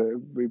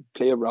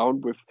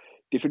around with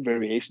different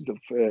variations of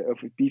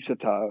beef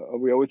tartare.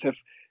 We always have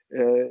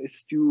a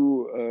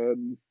stew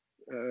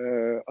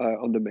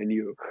on the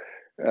menu,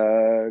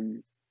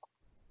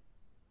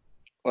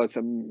 or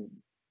some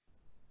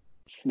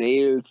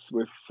snails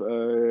with a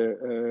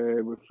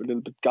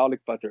little bit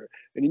garlic butter,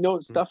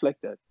 and stuff like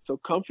that. So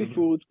comfy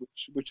food,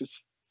 which is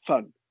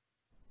fun.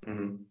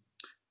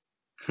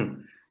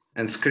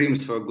 And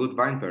screams for good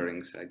wine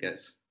pairings, I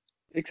guess.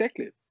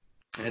 Exactly.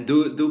 And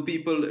do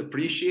people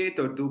appreciate,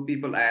 or do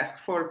people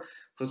ask for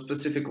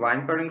specific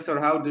wine pairings, or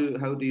how do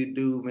you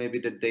do maybe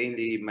the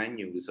daily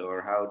menus,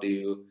 or how do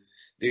you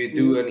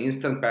do an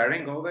instant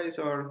pairing always,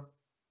 or?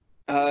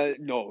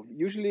 No,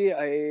 usually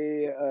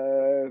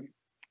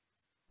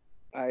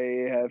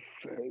we have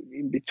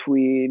in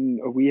between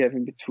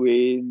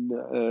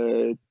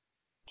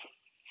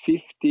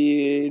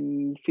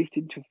 15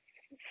 to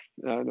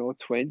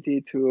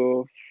 20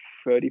 to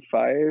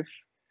 35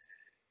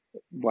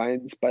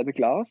 wines by the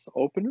glass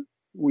open.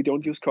 We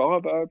don't use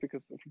Corabar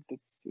because I think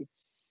it's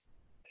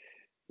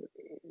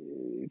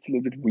a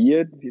little bit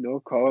weird.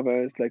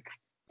 Corabar is like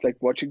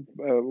watching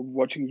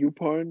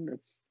YouPorn.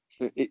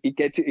 It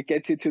gets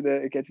you to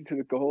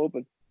the goal,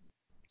 but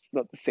it's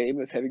not the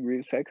same as having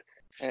real sex.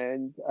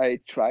 And I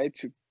try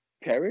to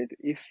pair it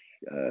if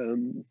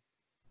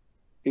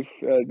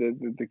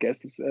the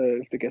guests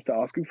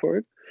are asking for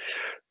it.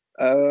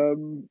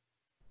 And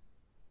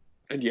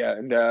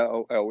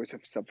I always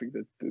have something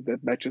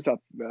that matches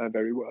up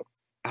very well.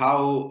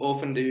 How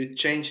often do you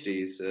change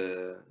these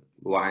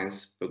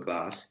wines per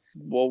glass?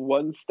 Well,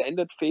 one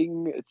standard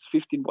thing, it's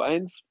 15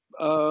 wines,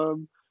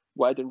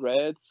 white and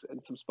reds,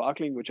 and some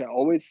sparkling, which I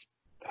always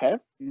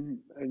have,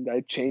 and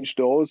I change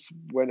those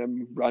when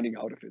I'm running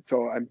out of it.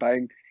 So I'm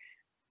buying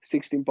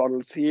 16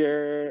 bottles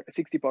here,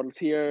 60 bottles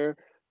here,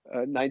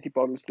 90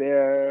 bottles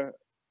there,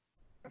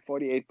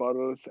 48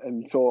 bottles,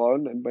 and so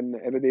on. And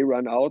whenever they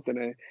run out,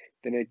 then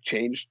I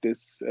change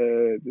this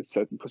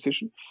certain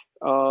position.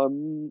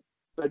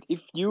 But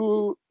if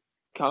you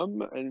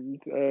come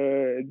and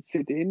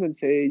sit in and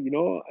say,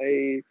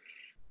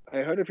 I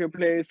heard of your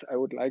place, I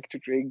would like to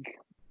drink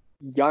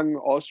young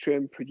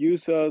Austrian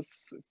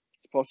producers,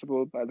 it's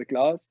possible by the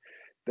glass,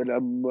 then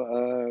I'm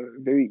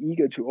very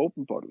eager to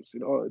open bottles.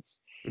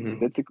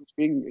 That's a good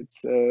thing.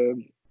 It's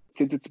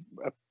since it's,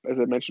 as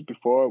I mentioned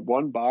before,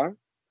 one bar,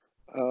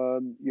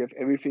 you have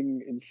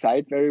everything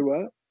inside very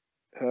well,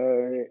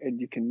 and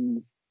you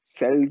can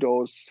sell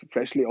those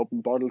freshly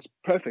opened bottles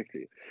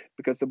perfectly,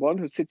 because the one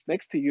who sits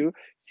next to you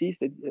sees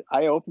that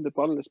I opened the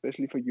bottle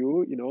especially for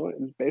you.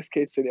 In best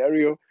case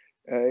scenario,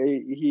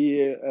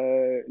 he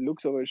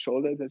looks over his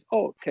shoulder and says,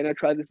 "Oh, can I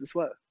try this as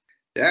well?"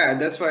 Yeah,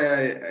 that's why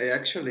I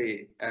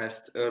actually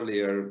asked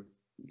earlier,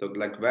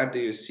 like, where do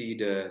you see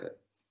the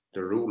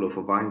the rule of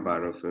a wine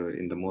bar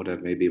in the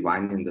modern maybe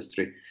wine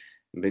industry,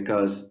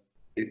 because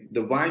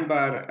the wine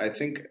bar, I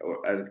think,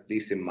 or at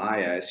least in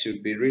my eyes,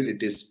 should be really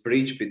this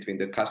bridge between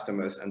the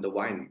customers and the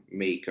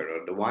winemaker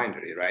or the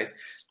winery, right?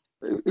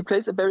 It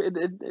plays a very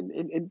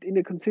in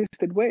a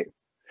consistent way,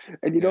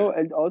 and you Yeah. know,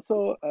 and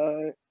also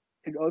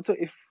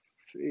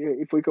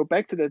if we go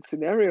back to that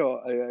scenario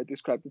I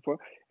described before,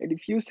 and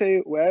if you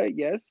say, well,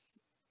 yes,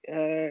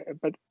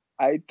 but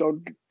I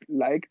don't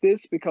like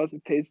this because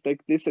it tastes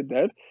like this and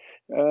that,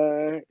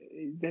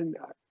 then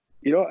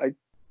you know I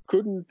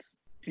couldn't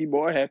be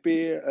more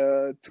happy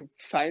to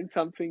find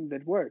something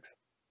that works.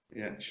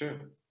 Yeah, sure.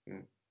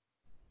 Yeah.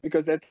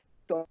 Because that's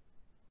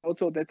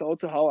also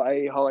how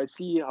I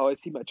see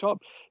my job.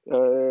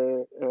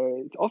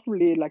 It's often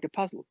really like a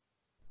puzzle,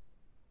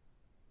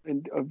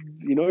 and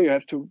you know, you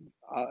have to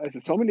as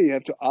a sommelier you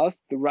have to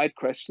ask the right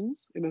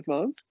questions in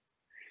advance,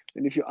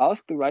 and if you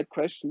ask the right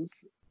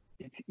questions,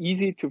 it's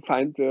easy to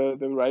find the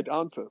right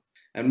answer.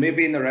 And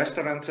maybe in the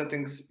restaurant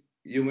settings,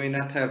 you may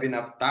not have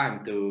enough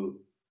time to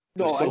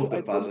No, solve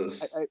the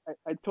puzzles.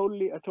 I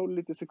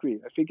totally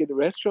disagree. I think in a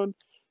restaurant,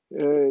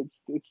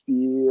 it's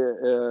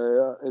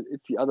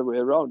the other way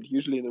around.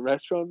 Usually in a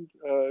restaurant,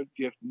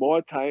 you have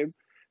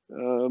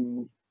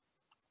um,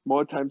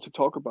 more time to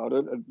talk about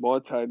it, and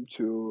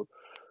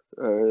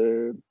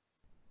uh,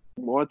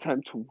 more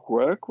time to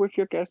work with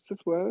your guests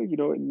as well. You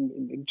know,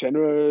 in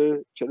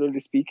generally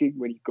speaking,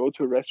 when you go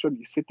to a restaurant,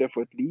 you sit there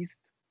for at least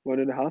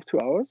 1.5 to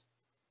 2 hours.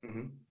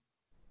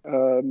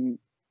 Mm-hmm.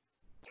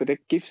 So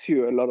that gives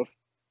you a lot of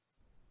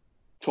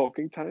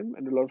talking time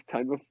and a lot of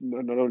time of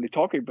not only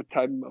talking but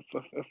time of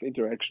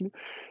interaction,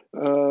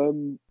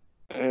 and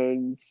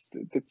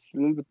that's a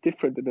little bit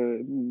different in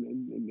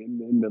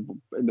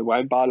the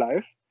wine bar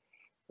life.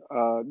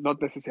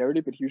 Not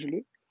necessarily, but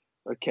usually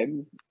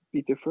can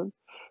be different.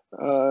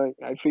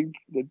 I think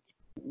that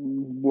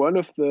one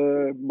of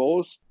the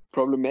most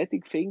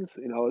problematic things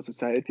in our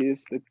society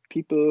is that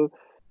people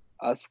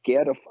are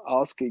scared of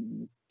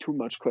asking too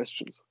much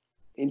questions.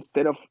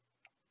 Instead of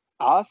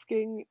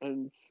asking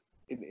and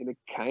in a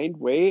kind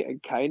way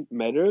and kind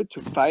manner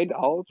to find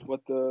out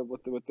what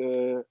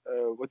the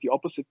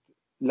opposite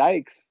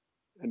likes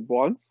and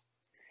wants,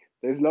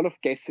 there's a lot of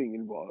guessing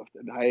involved,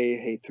 and I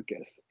hate to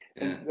guess.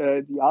 Yeah.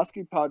 And the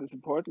asking part is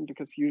important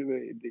because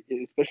you,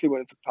 especially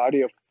when it's a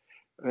party of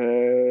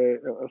 2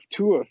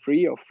 or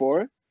 3 or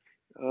 4,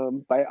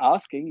 by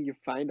asking you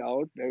find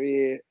out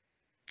very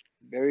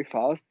very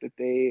fast that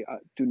they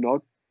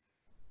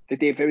that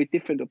they have very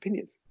different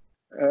opinions.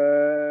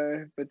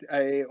 But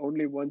I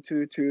only want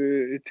to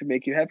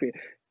make you happy,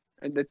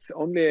 and it's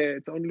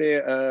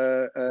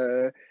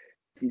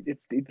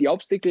the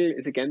obstacle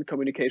is again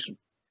communication.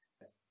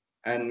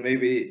 And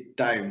maybe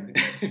time.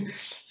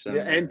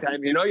 Yeah, and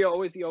time. You know, you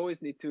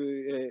always need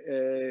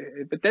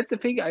to. But that's the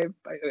thing I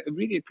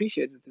really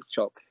appreciated this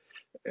job.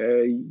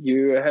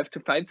 You have to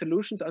find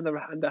solutions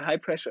under high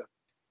pressure.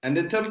 And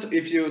in terms,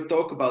 if you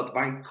talk about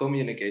wine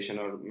communication,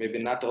 or maybe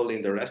not only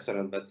in the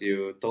restaurant, but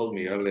you told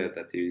me earlier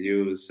that you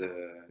use,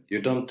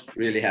 you don't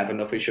really have an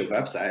official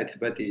website,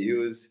 but you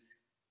use,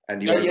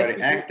 and you are Yes,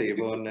 very active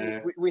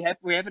on. We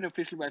have an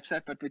official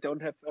website, but we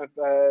don't have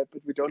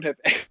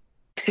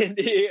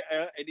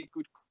any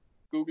good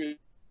Google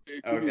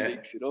Okay.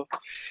 links, you know.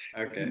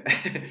 Okay.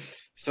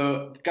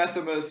 So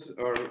customers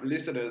or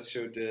listeners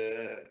should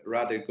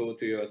rather go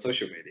to your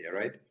social media,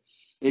 right?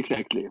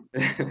 Exactly.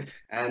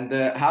 And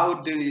how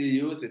do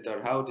you use it,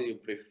 or how do you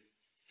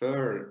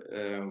prefer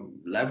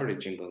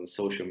leveraging on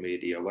social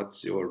media?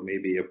 What's your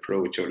maybe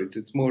approach, or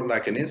it's more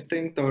like an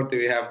instinct, or do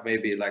you have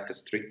maybe like a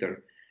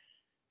stricter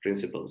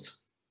principles?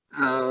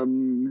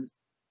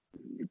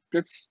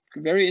 That's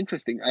very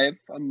interesting. I have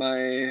on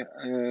my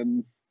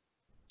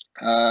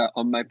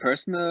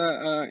personal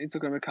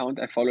Instagram account,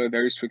 I follow a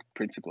very strict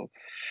principle.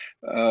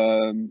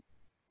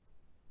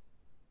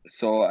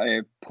 So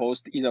I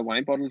post either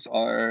wine bottles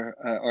or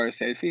a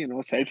selfie. You know,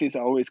 selfies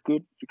are always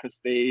good because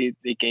they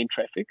gain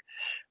traffic,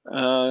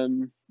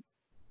 and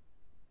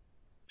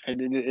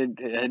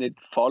it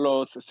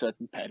follows a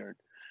certain pattern.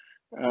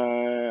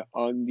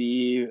 On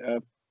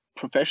the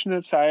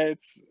professional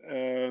sides,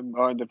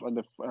 or on the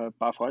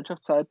Bar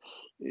Freundschaft side,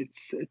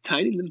 it's a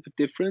tiny little bit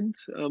different.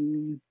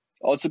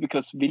 Also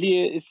because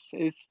Willi is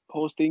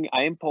posting,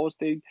 I am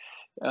posting,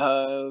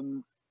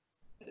 and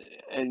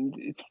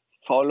it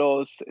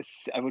follows,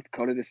 I would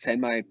call it a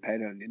semi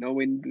pattern. You know,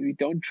 when we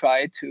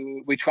try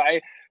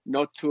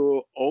not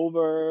to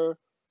over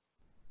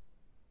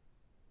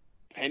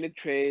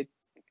penetrate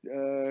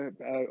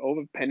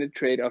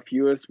our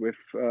viewers with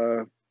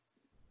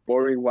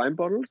boring wine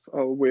bottles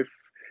or with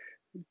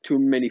too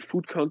many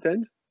food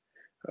content,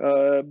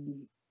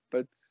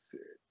 but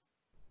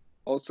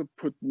also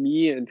put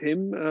me and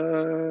him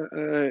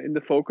in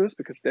the focus,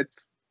 because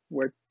that's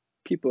where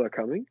people are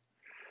coming,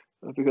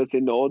 because they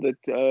know that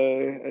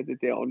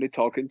they're only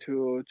talking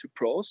to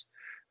pros,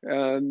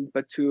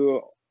 but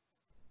to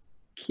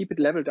keep it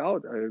leveled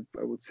out,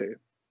 I would say.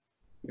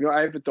 You know,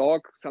 I have a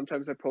dog.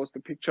 Sometimes I post a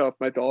picture of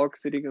my dog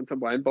sitting on some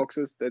wine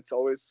boxes. That's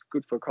always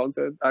good for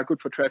content,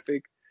 good for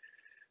traffic.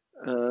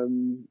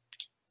 And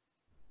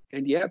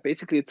yeah,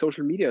 basically it's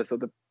social media. So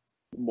the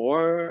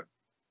more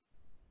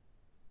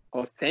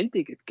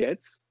authentic it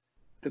gets,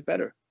 the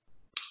better.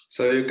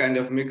 So you kind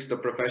of mix the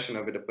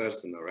professional with the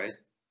personal, right?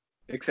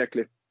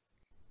 Exactly.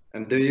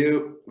 And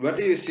what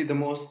do you see the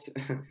most,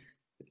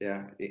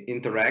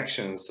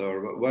 interactions,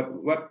 or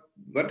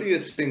what do you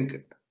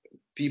think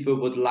people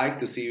would like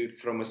to see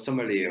from a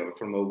sommelier or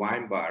from a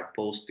wine bar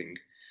posting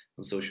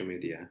on social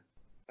media?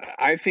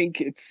 I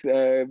think it's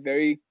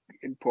very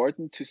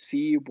important to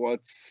see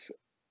what's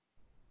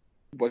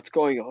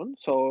going on.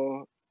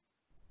 So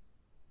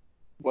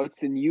what's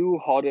the new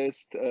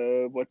hottest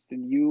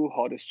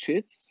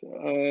shit?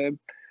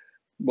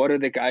 What are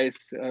the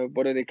guys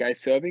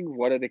serving?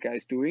 What are the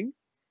guys doing?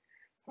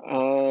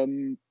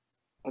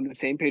 On the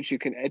same page, you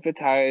can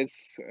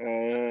advertise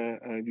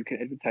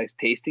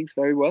tastings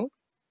very well.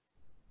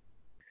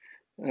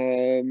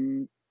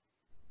 And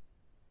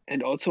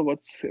also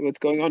what's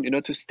going on,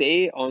 to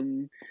stay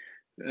on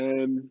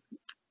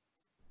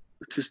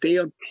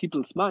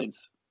people's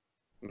minds.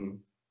 Mm.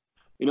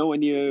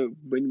 When you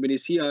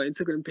see our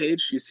Instagram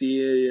page, you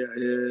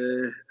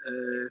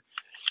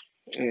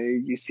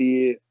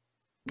see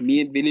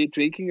me and Willy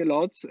drinking a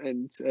lot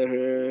and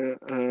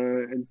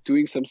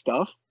doing some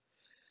stuff,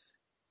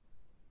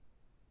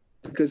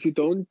 because you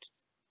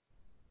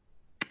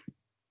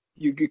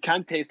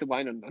can't taste the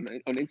wine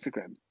on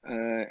Instagram,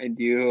 and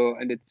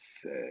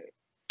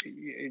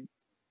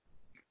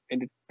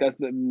it does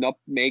not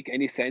make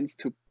any sense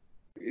to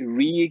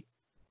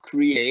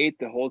recreate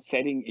the whole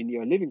setting in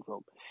your living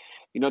room.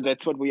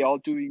 That's what we are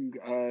doing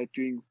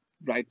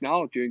right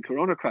now during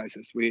Corona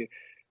crisis. We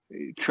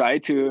try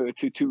to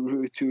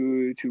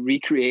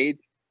recreate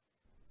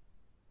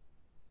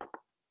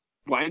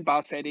wine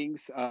bar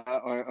settings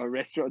or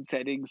restaurant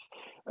settings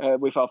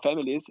with our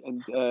families,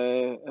 and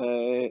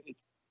it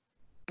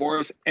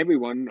bores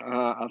everyone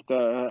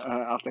after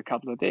a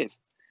couple of days.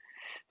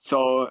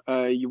 So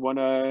you want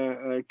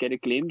to get a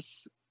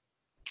glimpse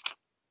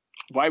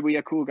why we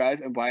are cool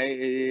guys, and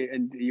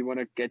you want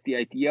to get the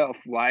idea of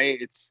why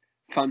it's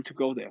fun to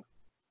go there.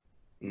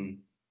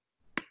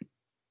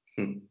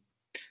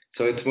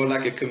 So it's more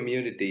like a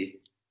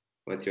community,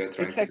 what you are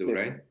trying to do,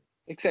 right?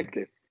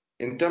 Exactly.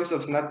 In terms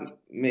of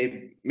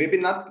maybe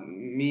not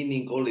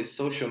meaning only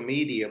social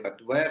media,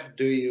 but where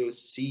do you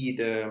see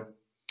the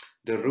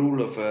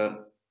rule of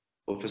a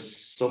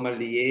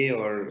sommelier,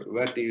 or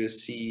where do you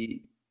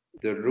see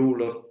the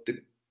rule of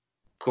the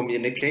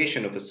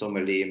communication of a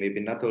sommelier? Maybe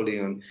not only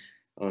on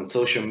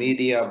social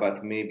media,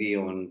 but maybe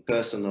on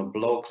personal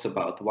blogs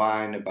about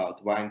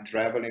wine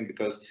traveling,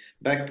 because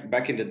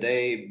back in the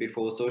day,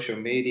 before social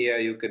media,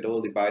 you could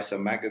only buy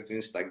some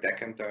magazines like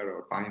Decanter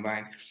or Fine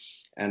Wine,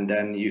 and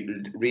then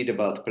you read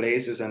about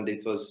places, and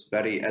it was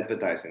very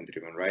advertising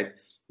driven, right?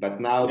 But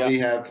now we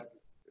have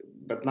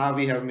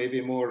maybe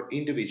more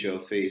individual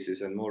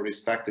faces and more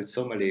respected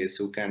sommeliers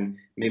who can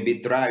maybe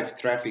drive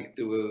traffic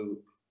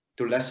to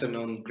lesser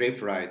known grape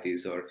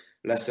varieties or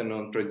lesser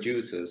known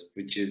producers,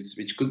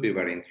 which could be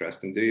very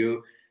interesting.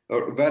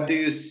 Where do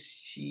you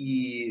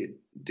see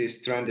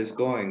this trend is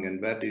going,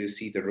 and where do you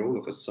see the role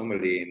of a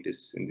sommelier in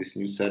this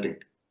new setting?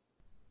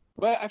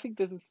 Well, I think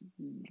this is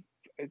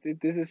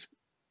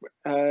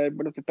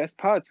one of the best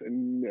parts with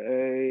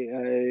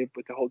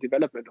the whole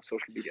development of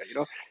social media.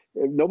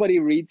 Nobody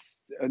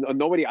reads,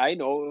 nobody I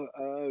know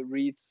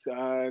reads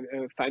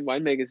Fine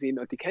Wine Magazine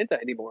or Decanter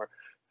anymore,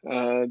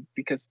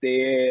 because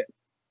they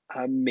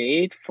are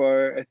made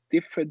for a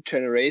different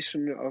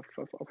generation of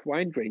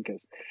wine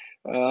drinkers.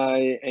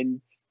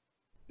 And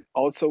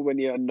also, when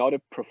you're not a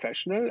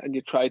professional and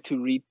you try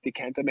to read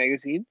Decanter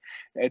Magazine,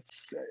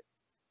 it's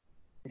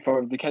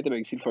for Decanter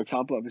Magazine, for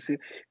example, obviously,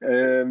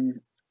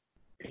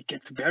 it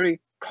gets very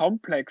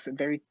complex and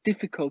very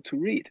difficult to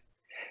read.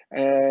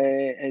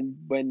 And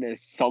when a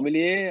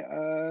sommelier,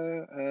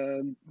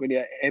 when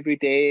you're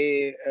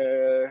everyday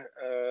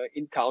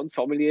in town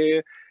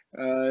sommelier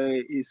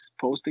is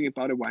posting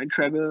about a wine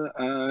travel,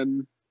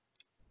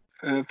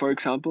 for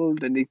example,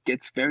 then it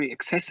gets very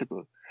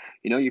accessible.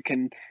 You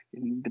can,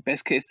 in the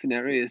best case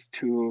scenario is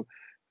to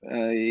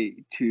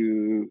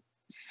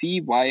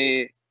see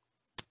why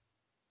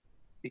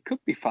it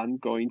could be fun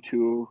going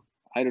to,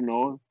 I don't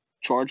know,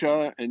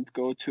 Georgia, and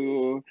go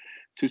to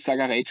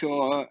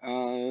Sagarejo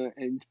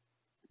and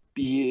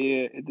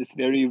be in this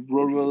very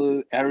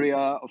rural area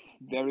of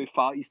very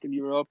far Eastern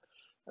Europe,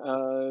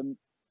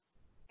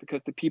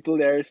 because the people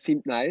there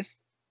seem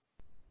nice,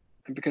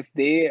 and because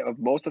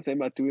most of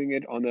them are doing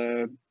it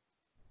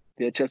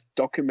they're just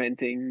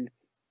documenting.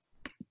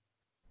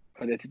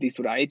 And that's at least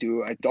what I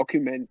do. I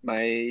document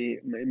my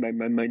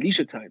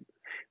leisure time.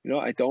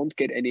 I don't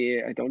get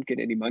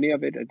any money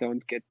of it. I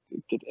don't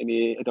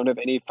have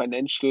any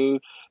financial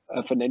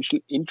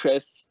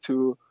interests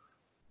to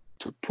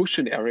push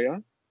an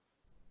area.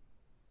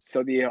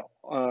 So the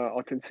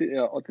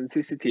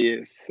authenticity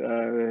is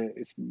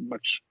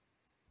much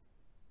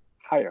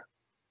higher.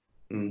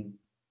 Mm.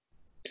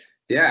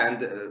 Yeah, and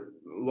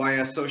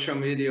via social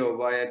media or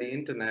via the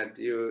internet,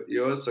 you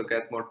also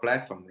get more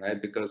platform, right?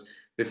 Because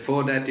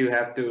before that, you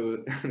have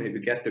to maybe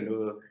get to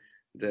know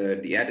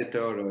the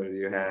editor, or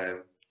you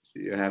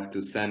have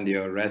to send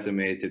your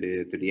resume to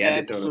the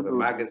editor of a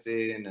Absolutely.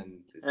 magazine and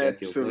get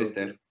your voice Absolutely.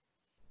 there.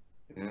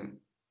 Yeah,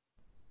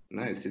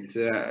 nice. It's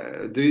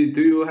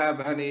do you have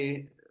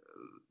any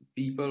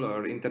people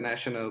or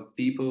international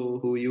people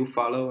who you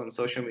follow on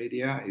social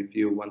media if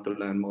you want to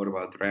learn more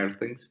about rare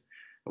things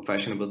or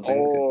fashionable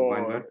things in the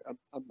wine Oh, world?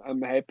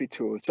 I'm happy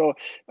to. So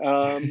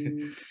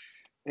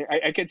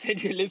I can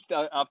send you a list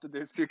after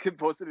this. You can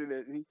post it in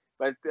it.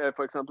 But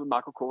for example,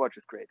 Marko Kovac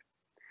is great.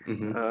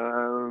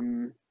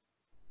 Mm-hmm.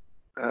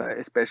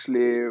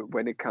 Especially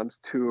when it comes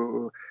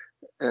to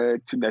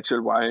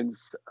natural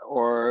wines,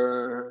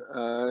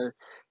 or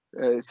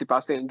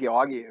Sebastian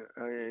Georgi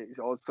is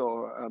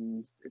also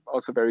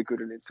very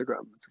good on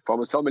Instagram. It's a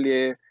former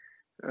sommelier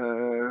he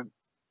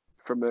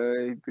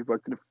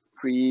worked in a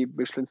free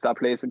Michelin star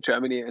place in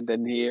Germany, and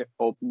then he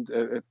opened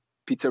a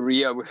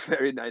pizzeria with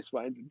very nice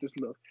wines in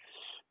Düsseldorf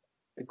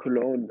and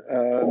Cologne.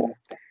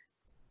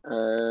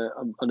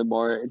 On a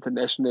more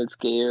international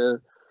scale,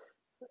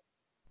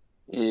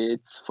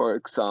 it's, for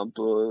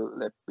example,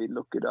 let me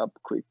look it up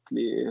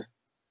quickly.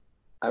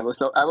 I was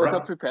not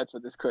prepared for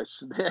this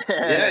question.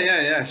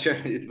 yeah, sure.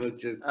 It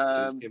was just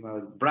came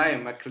out.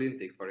 Brian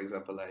McClintic, for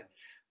example,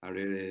 I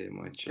really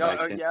much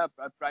like him. Yeah,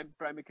 Brian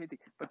McClintic.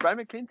 But Brian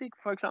McClintic,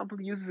 for example,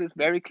 uses this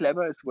very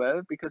clever as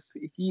well, because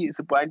he is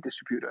a wine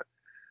distributor.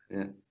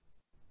 Yeah.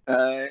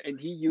 And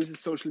he uses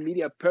social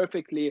media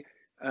perfectly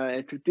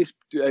to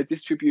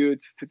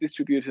distribute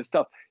his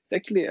stuff. It's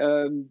actually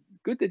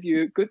good that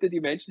you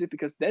mentioned it,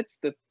 because that's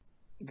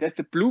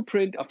a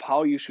blueprint of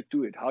how you should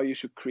do it. How you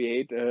should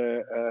create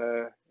a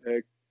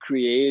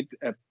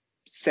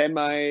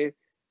semi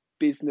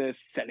business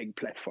selling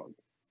platform.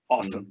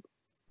 Awesome.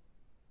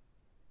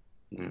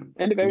 Mm.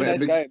 And a very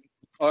nice guy.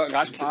 Or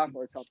Raj Park,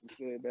 for example,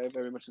 very,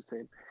 very much the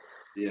same.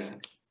 Yeah,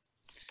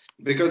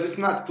 because it's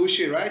not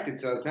pushy, right?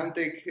 It's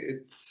authentic.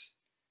 It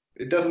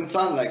doesn't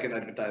sound like an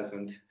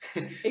advertisement,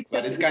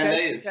 but it kind of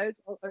is.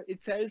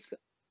 It sells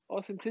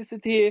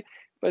authenticity,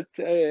 but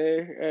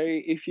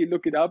if you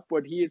look it up,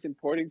 what he is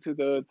importing to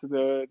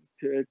the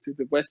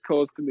West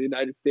Coast in the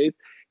United States,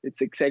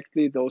 it's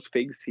exactly those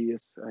things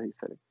he's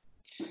selling.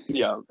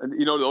 Yeah, and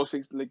those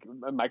things like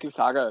Michael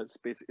Saga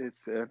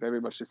is very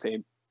much the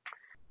same.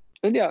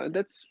 And yeah,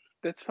 that's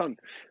fun.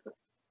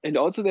 And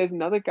also, there's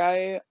another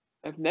guy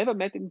I've never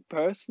met in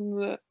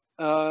person,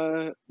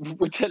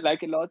 which I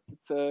like a lot.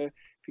 It's I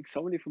think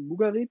somebody from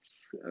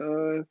Mugaritz.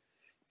 I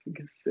think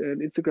his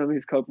Instagram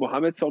is called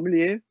Mohammed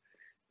Sommelier.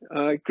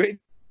 Great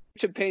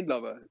champagne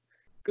lover,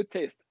 good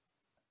taste.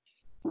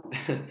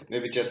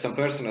 Maybe just some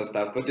personal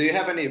stuff. But do you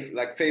have any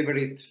like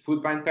favorite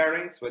food wine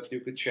pairings? What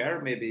you could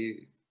share?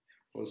 Maybe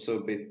also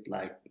a bit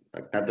like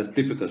not the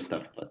typical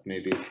stuff, but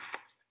maybe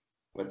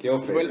what your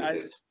favorite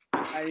is.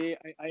 I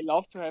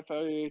love to have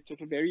a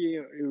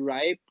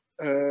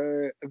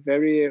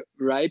very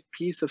ripe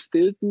piece of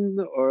Stilton,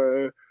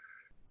 or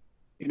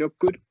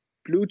good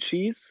blue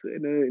cheese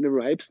in a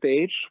ripe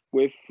stage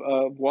with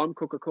warm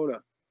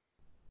Coca-Cola.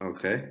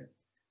 Okay.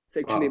 It's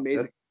actually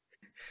amazing.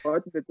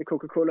 Important that the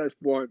Coca-Cola is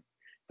warm.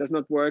 Does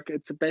not work.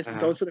 It's the best.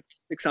 It's also the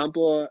best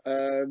example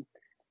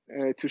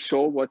to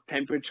show what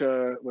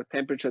temperature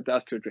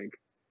does to a drink.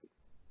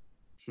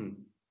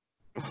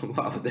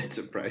 Wow, that's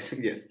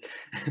surprising. Yes.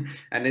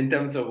 And in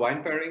terms of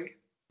wine pairing?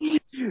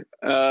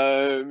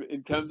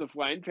 In terms of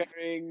wine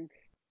pairing,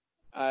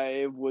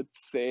 I would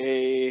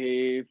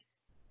say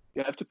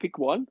you have to pick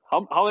one.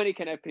 How many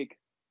can I pick?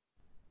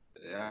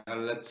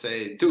 Let's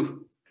say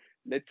two.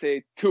 Let's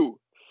say two.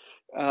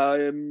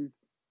 I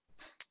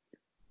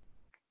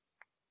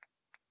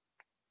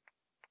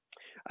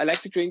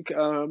like to drink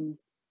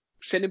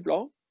Chenin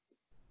Blanc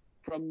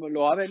from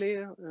Loire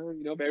Valley.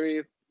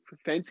 Very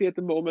fancy at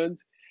the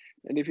moment.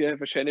 And if you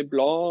have a Chenin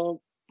Blanc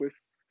with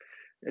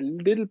a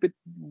little bit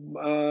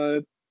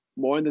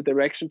more in the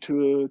direction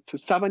to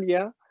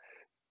Sauvignon,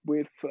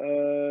 with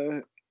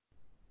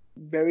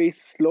very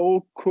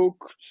slow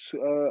cooked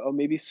or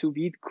maybe sous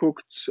vide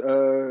cooked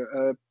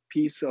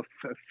piece of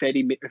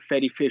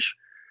fatty fish,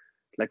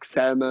 like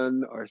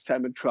salmon or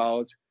salmon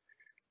trout,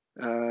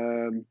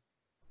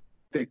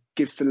 that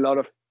gives a lot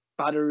of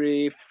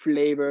buttery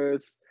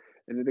flavors,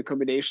 and then the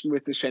combination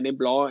with the Chenin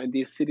Blanc and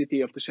the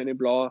acidity of the Chenin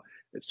Blanc,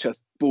 it's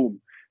just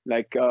boom.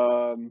 Like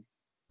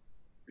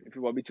if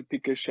you want me to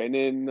pick a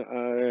Chenin,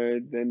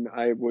 then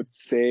I would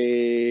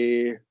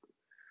say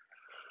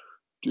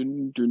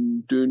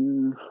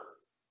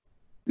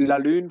La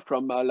Lune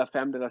from La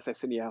Ferme de la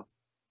Saxonnière,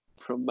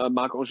 from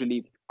Marc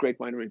Angeli. Great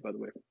winery, by the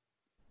way.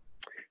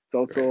 It's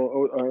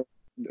also a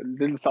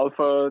little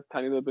sulfur,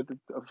 tiny little bit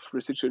of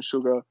residual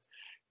sugar,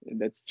 and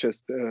that's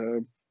just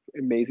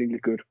amazingly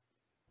good.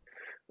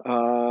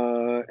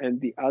 And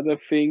the other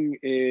thing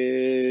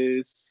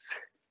is,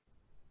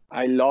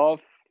 I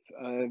love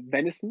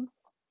venison.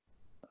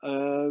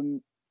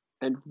 And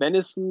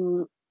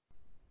venison,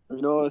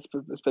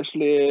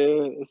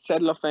 especially a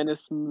saddle of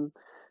venison,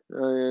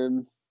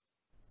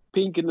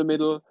 pink in the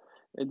middle,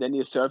 and then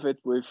you serve it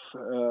with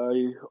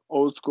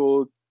old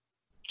school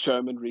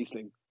German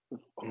Riesling,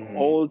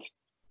 old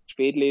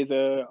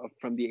Spätlese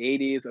from the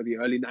 80s or the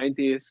early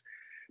 90s.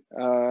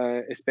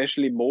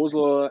 Especially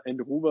Mosel and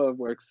Ruwer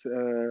works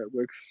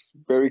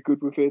very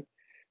good with it.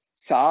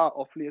 Saar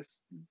obviously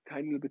has a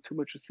tiny little bit too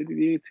much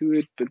acidity to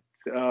it, but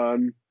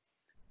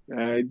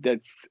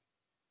that's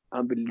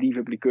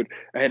unbelievably good.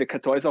 I had a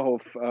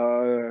Kartäuserhof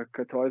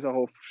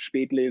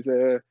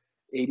Spätlese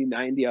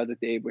 89 the other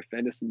day with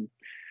venison.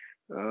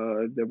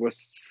 That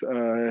was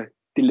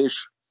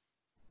delish.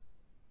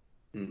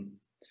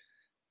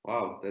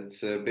 Wow,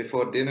 that's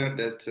before dinner.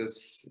 That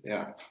is,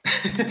 yeah.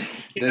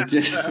 That's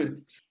just.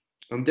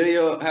 Do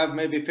you have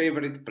maybe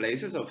favorite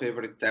places or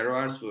favorite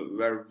terroirs?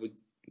 Where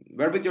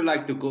would you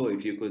like to go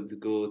if you could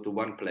go to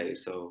one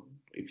place? So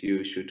if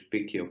you should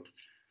pick your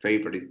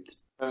favorite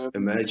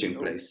emerging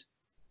place.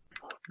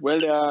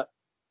 Well,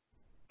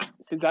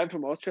 since I'm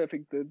from Austria, I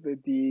think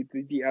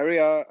the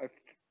area I've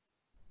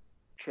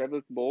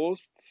traveled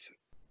most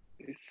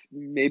is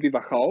maybe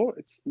Wachau.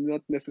 It's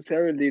not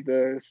necessarily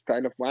the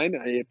style of wine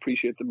I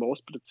appreciate the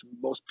most, but it's the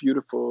most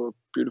beautiful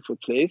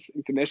place.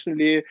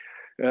 Internationally,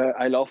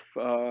 I love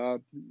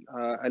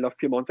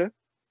Piemonte,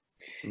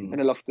 and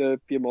I love the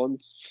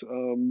Piedmont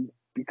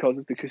because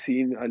of the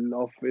cuisine. I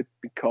love it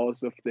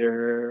because of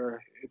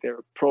their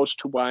approach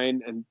to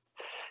wine, and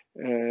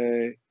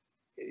there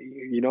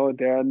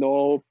are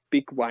no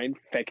big wine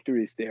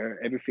factories there.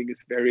 Everything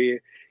is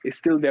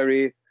still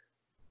very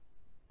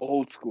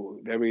old school,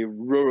 very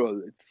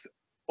rural. It's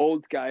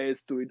old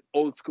guys doing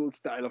old school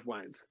style of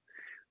wines.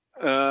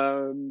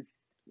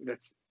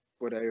 That's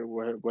what I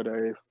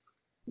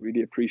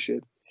really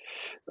appreciate.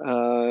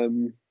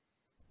 And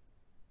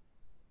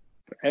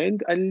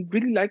I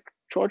really like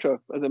Georgia,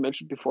 as I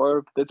mentioned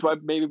before. That's why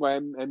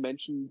I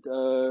mentioned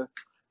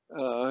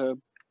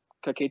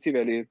Kaketi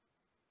Valley,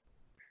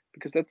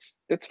 because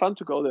that's fun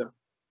to go there.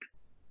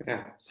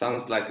 Yeah,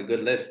 sounds like a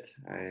good list.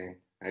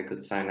 I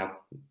could sign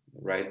up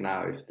right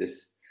now if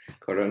this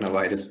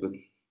coronavirus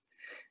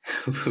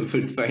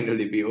would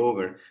finally be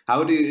over.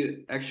 How do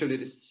you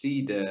actually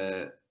see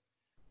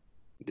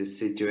this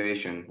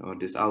situation or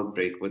this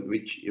outbreak?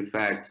 Which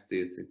effects do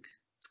you think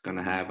it's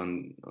gonna have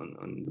on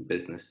the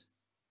business?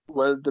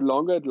 Well, the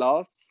longer it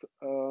lasts,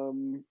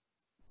 the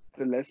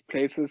less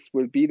places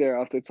will be there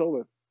after it's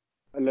over.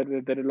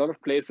 That a lot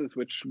of places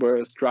which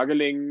were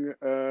struggling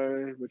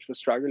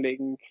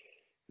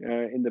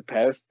in the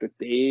past, that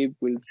they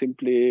will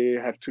simply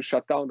have to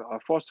shut down, are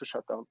forced to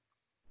shut down,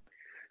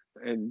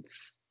 and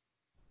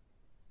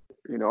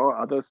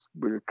others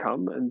will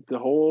come, and the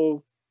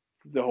whole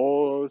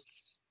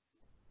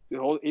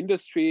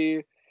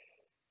industry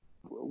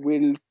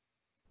will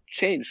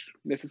change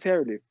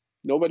necessarily.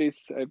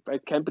 I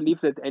can't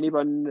believe that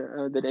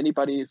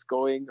anybody is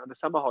going on a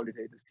summer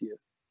holiday this year.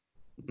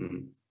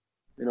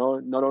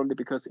 Not only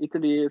because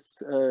Italy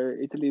is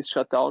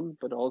shut down,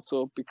 but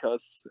also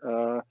because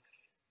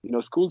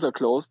schools are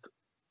closed.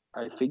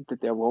 I think that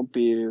there won't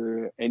be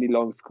any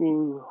long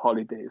school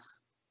holidays.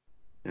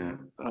 Yeah.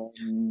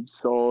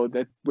 So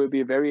that will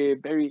be very,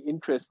 very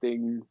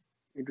interesting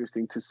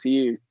to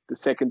see. The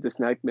second this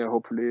nightmare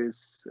hopefully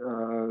is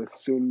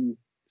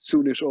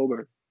soonish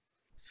over.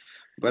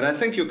 But I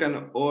think you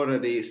can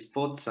already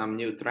spot some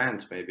new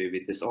trends, maybe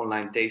with this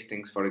online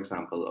tastings, for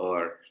example,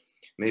 or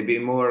maybe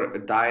more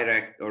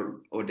direct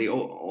or the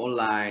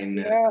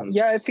online consumption.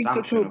 Yeah, I think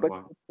so too.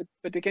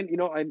 But again,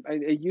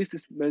 I used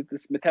this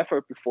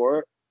metaphor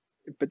before,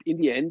 but in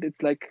the end,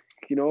 it's like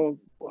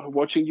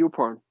watching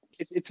YouPorn.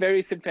 It's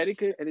very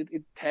synthetic, and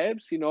it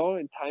helps, in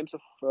times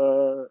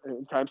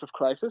of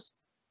crisis.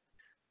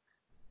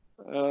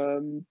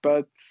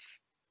 But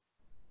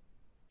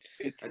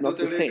it's not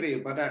the same. I totally agree,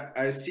 but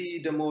I see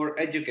the more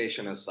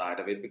educational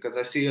side of it, because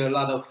I see a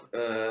lot of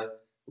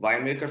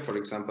winemakers, for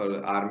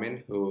example,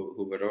 Armin,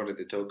 who we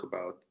already talked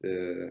about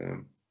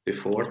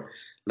before.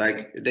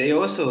 Like they are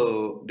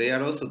also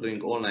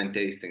doing online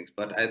tastings,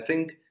 but I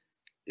think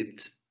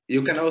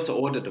you can also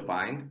order the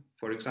wine,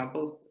 for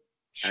example.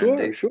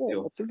 Sure,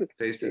 absolutely.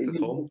 Taste it at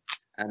home,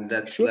 and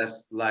that's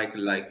less like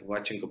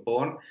watching a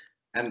porn.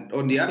 And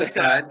on the other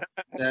side,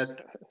 that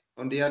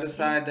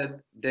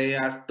they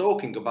are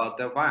talking about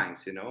their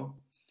wines,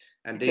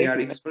 and they are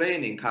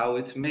explaining how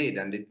it's made,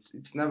 and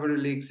it's never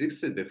really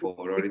existed before,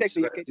 or it was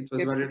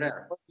very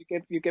rare.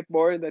 You get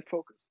more in that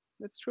focus.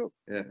 That's true.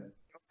 Yeah,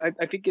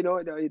 I think it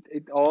all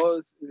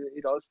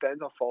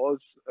stands or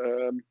falls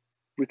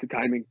with the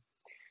timing.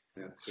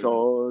 Yeah,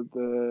 so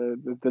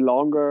the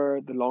longer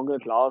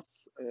it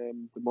lasts,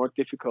 the more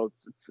difficult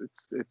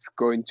it's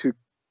going to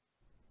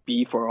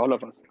be for all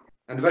of us.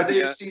 And where do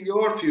you see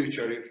your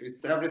future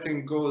if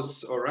everything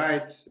goes all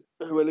right?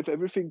 Well, if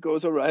everything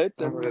goes all right,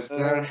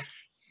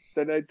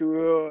 then I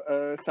do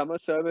a summer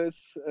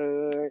service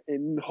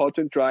in hot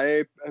and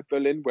dry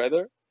Berlin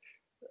weather.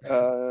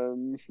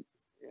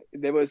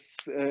 There was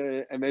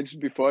I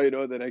mentioned before,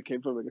 that I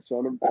came from a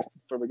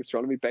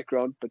gastronomy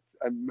background, but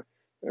I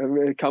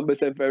count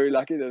myself very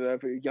lucky that I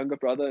have a younger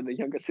brother and a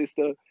younger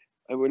sister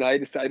And when I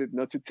decided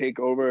not to take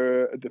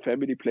over the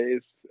family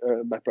place,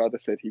 my brother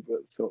said he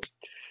will. So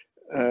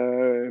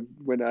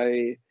when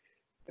I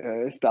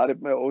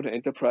started my own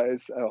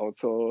enterprise, I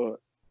also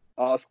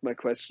asked my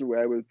question where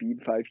I will be in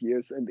 5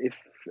 years. And if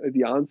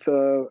the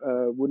answer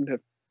wouldn't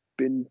have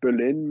been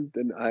Berlin,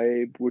 then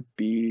I would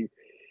be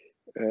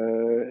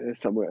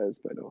somewhere else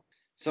by now.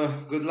 So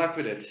good luck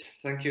with it.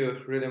 Thank you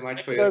really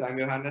much for your time,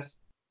 Johannes.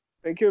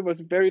 Thank you. It was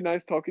very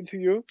nice talking to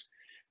you.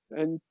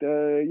 And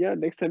yeah,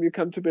 next time you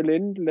come to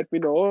Berlin, let me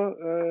know.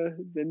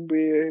 Then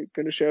we're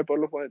going to share a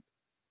bottle of wine.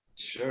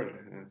 Sure,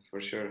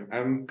 for sure.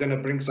 I'm going to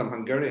bring some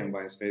Hungarian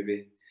wines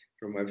maybe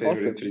from my favorite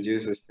Awesome.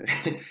 producers.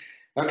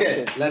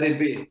 Okay, Awesome. let it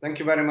be. Thank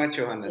you very much,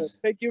 Johannes.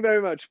 Thank you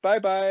very much.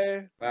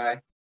 Bye-bye.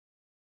 Bye.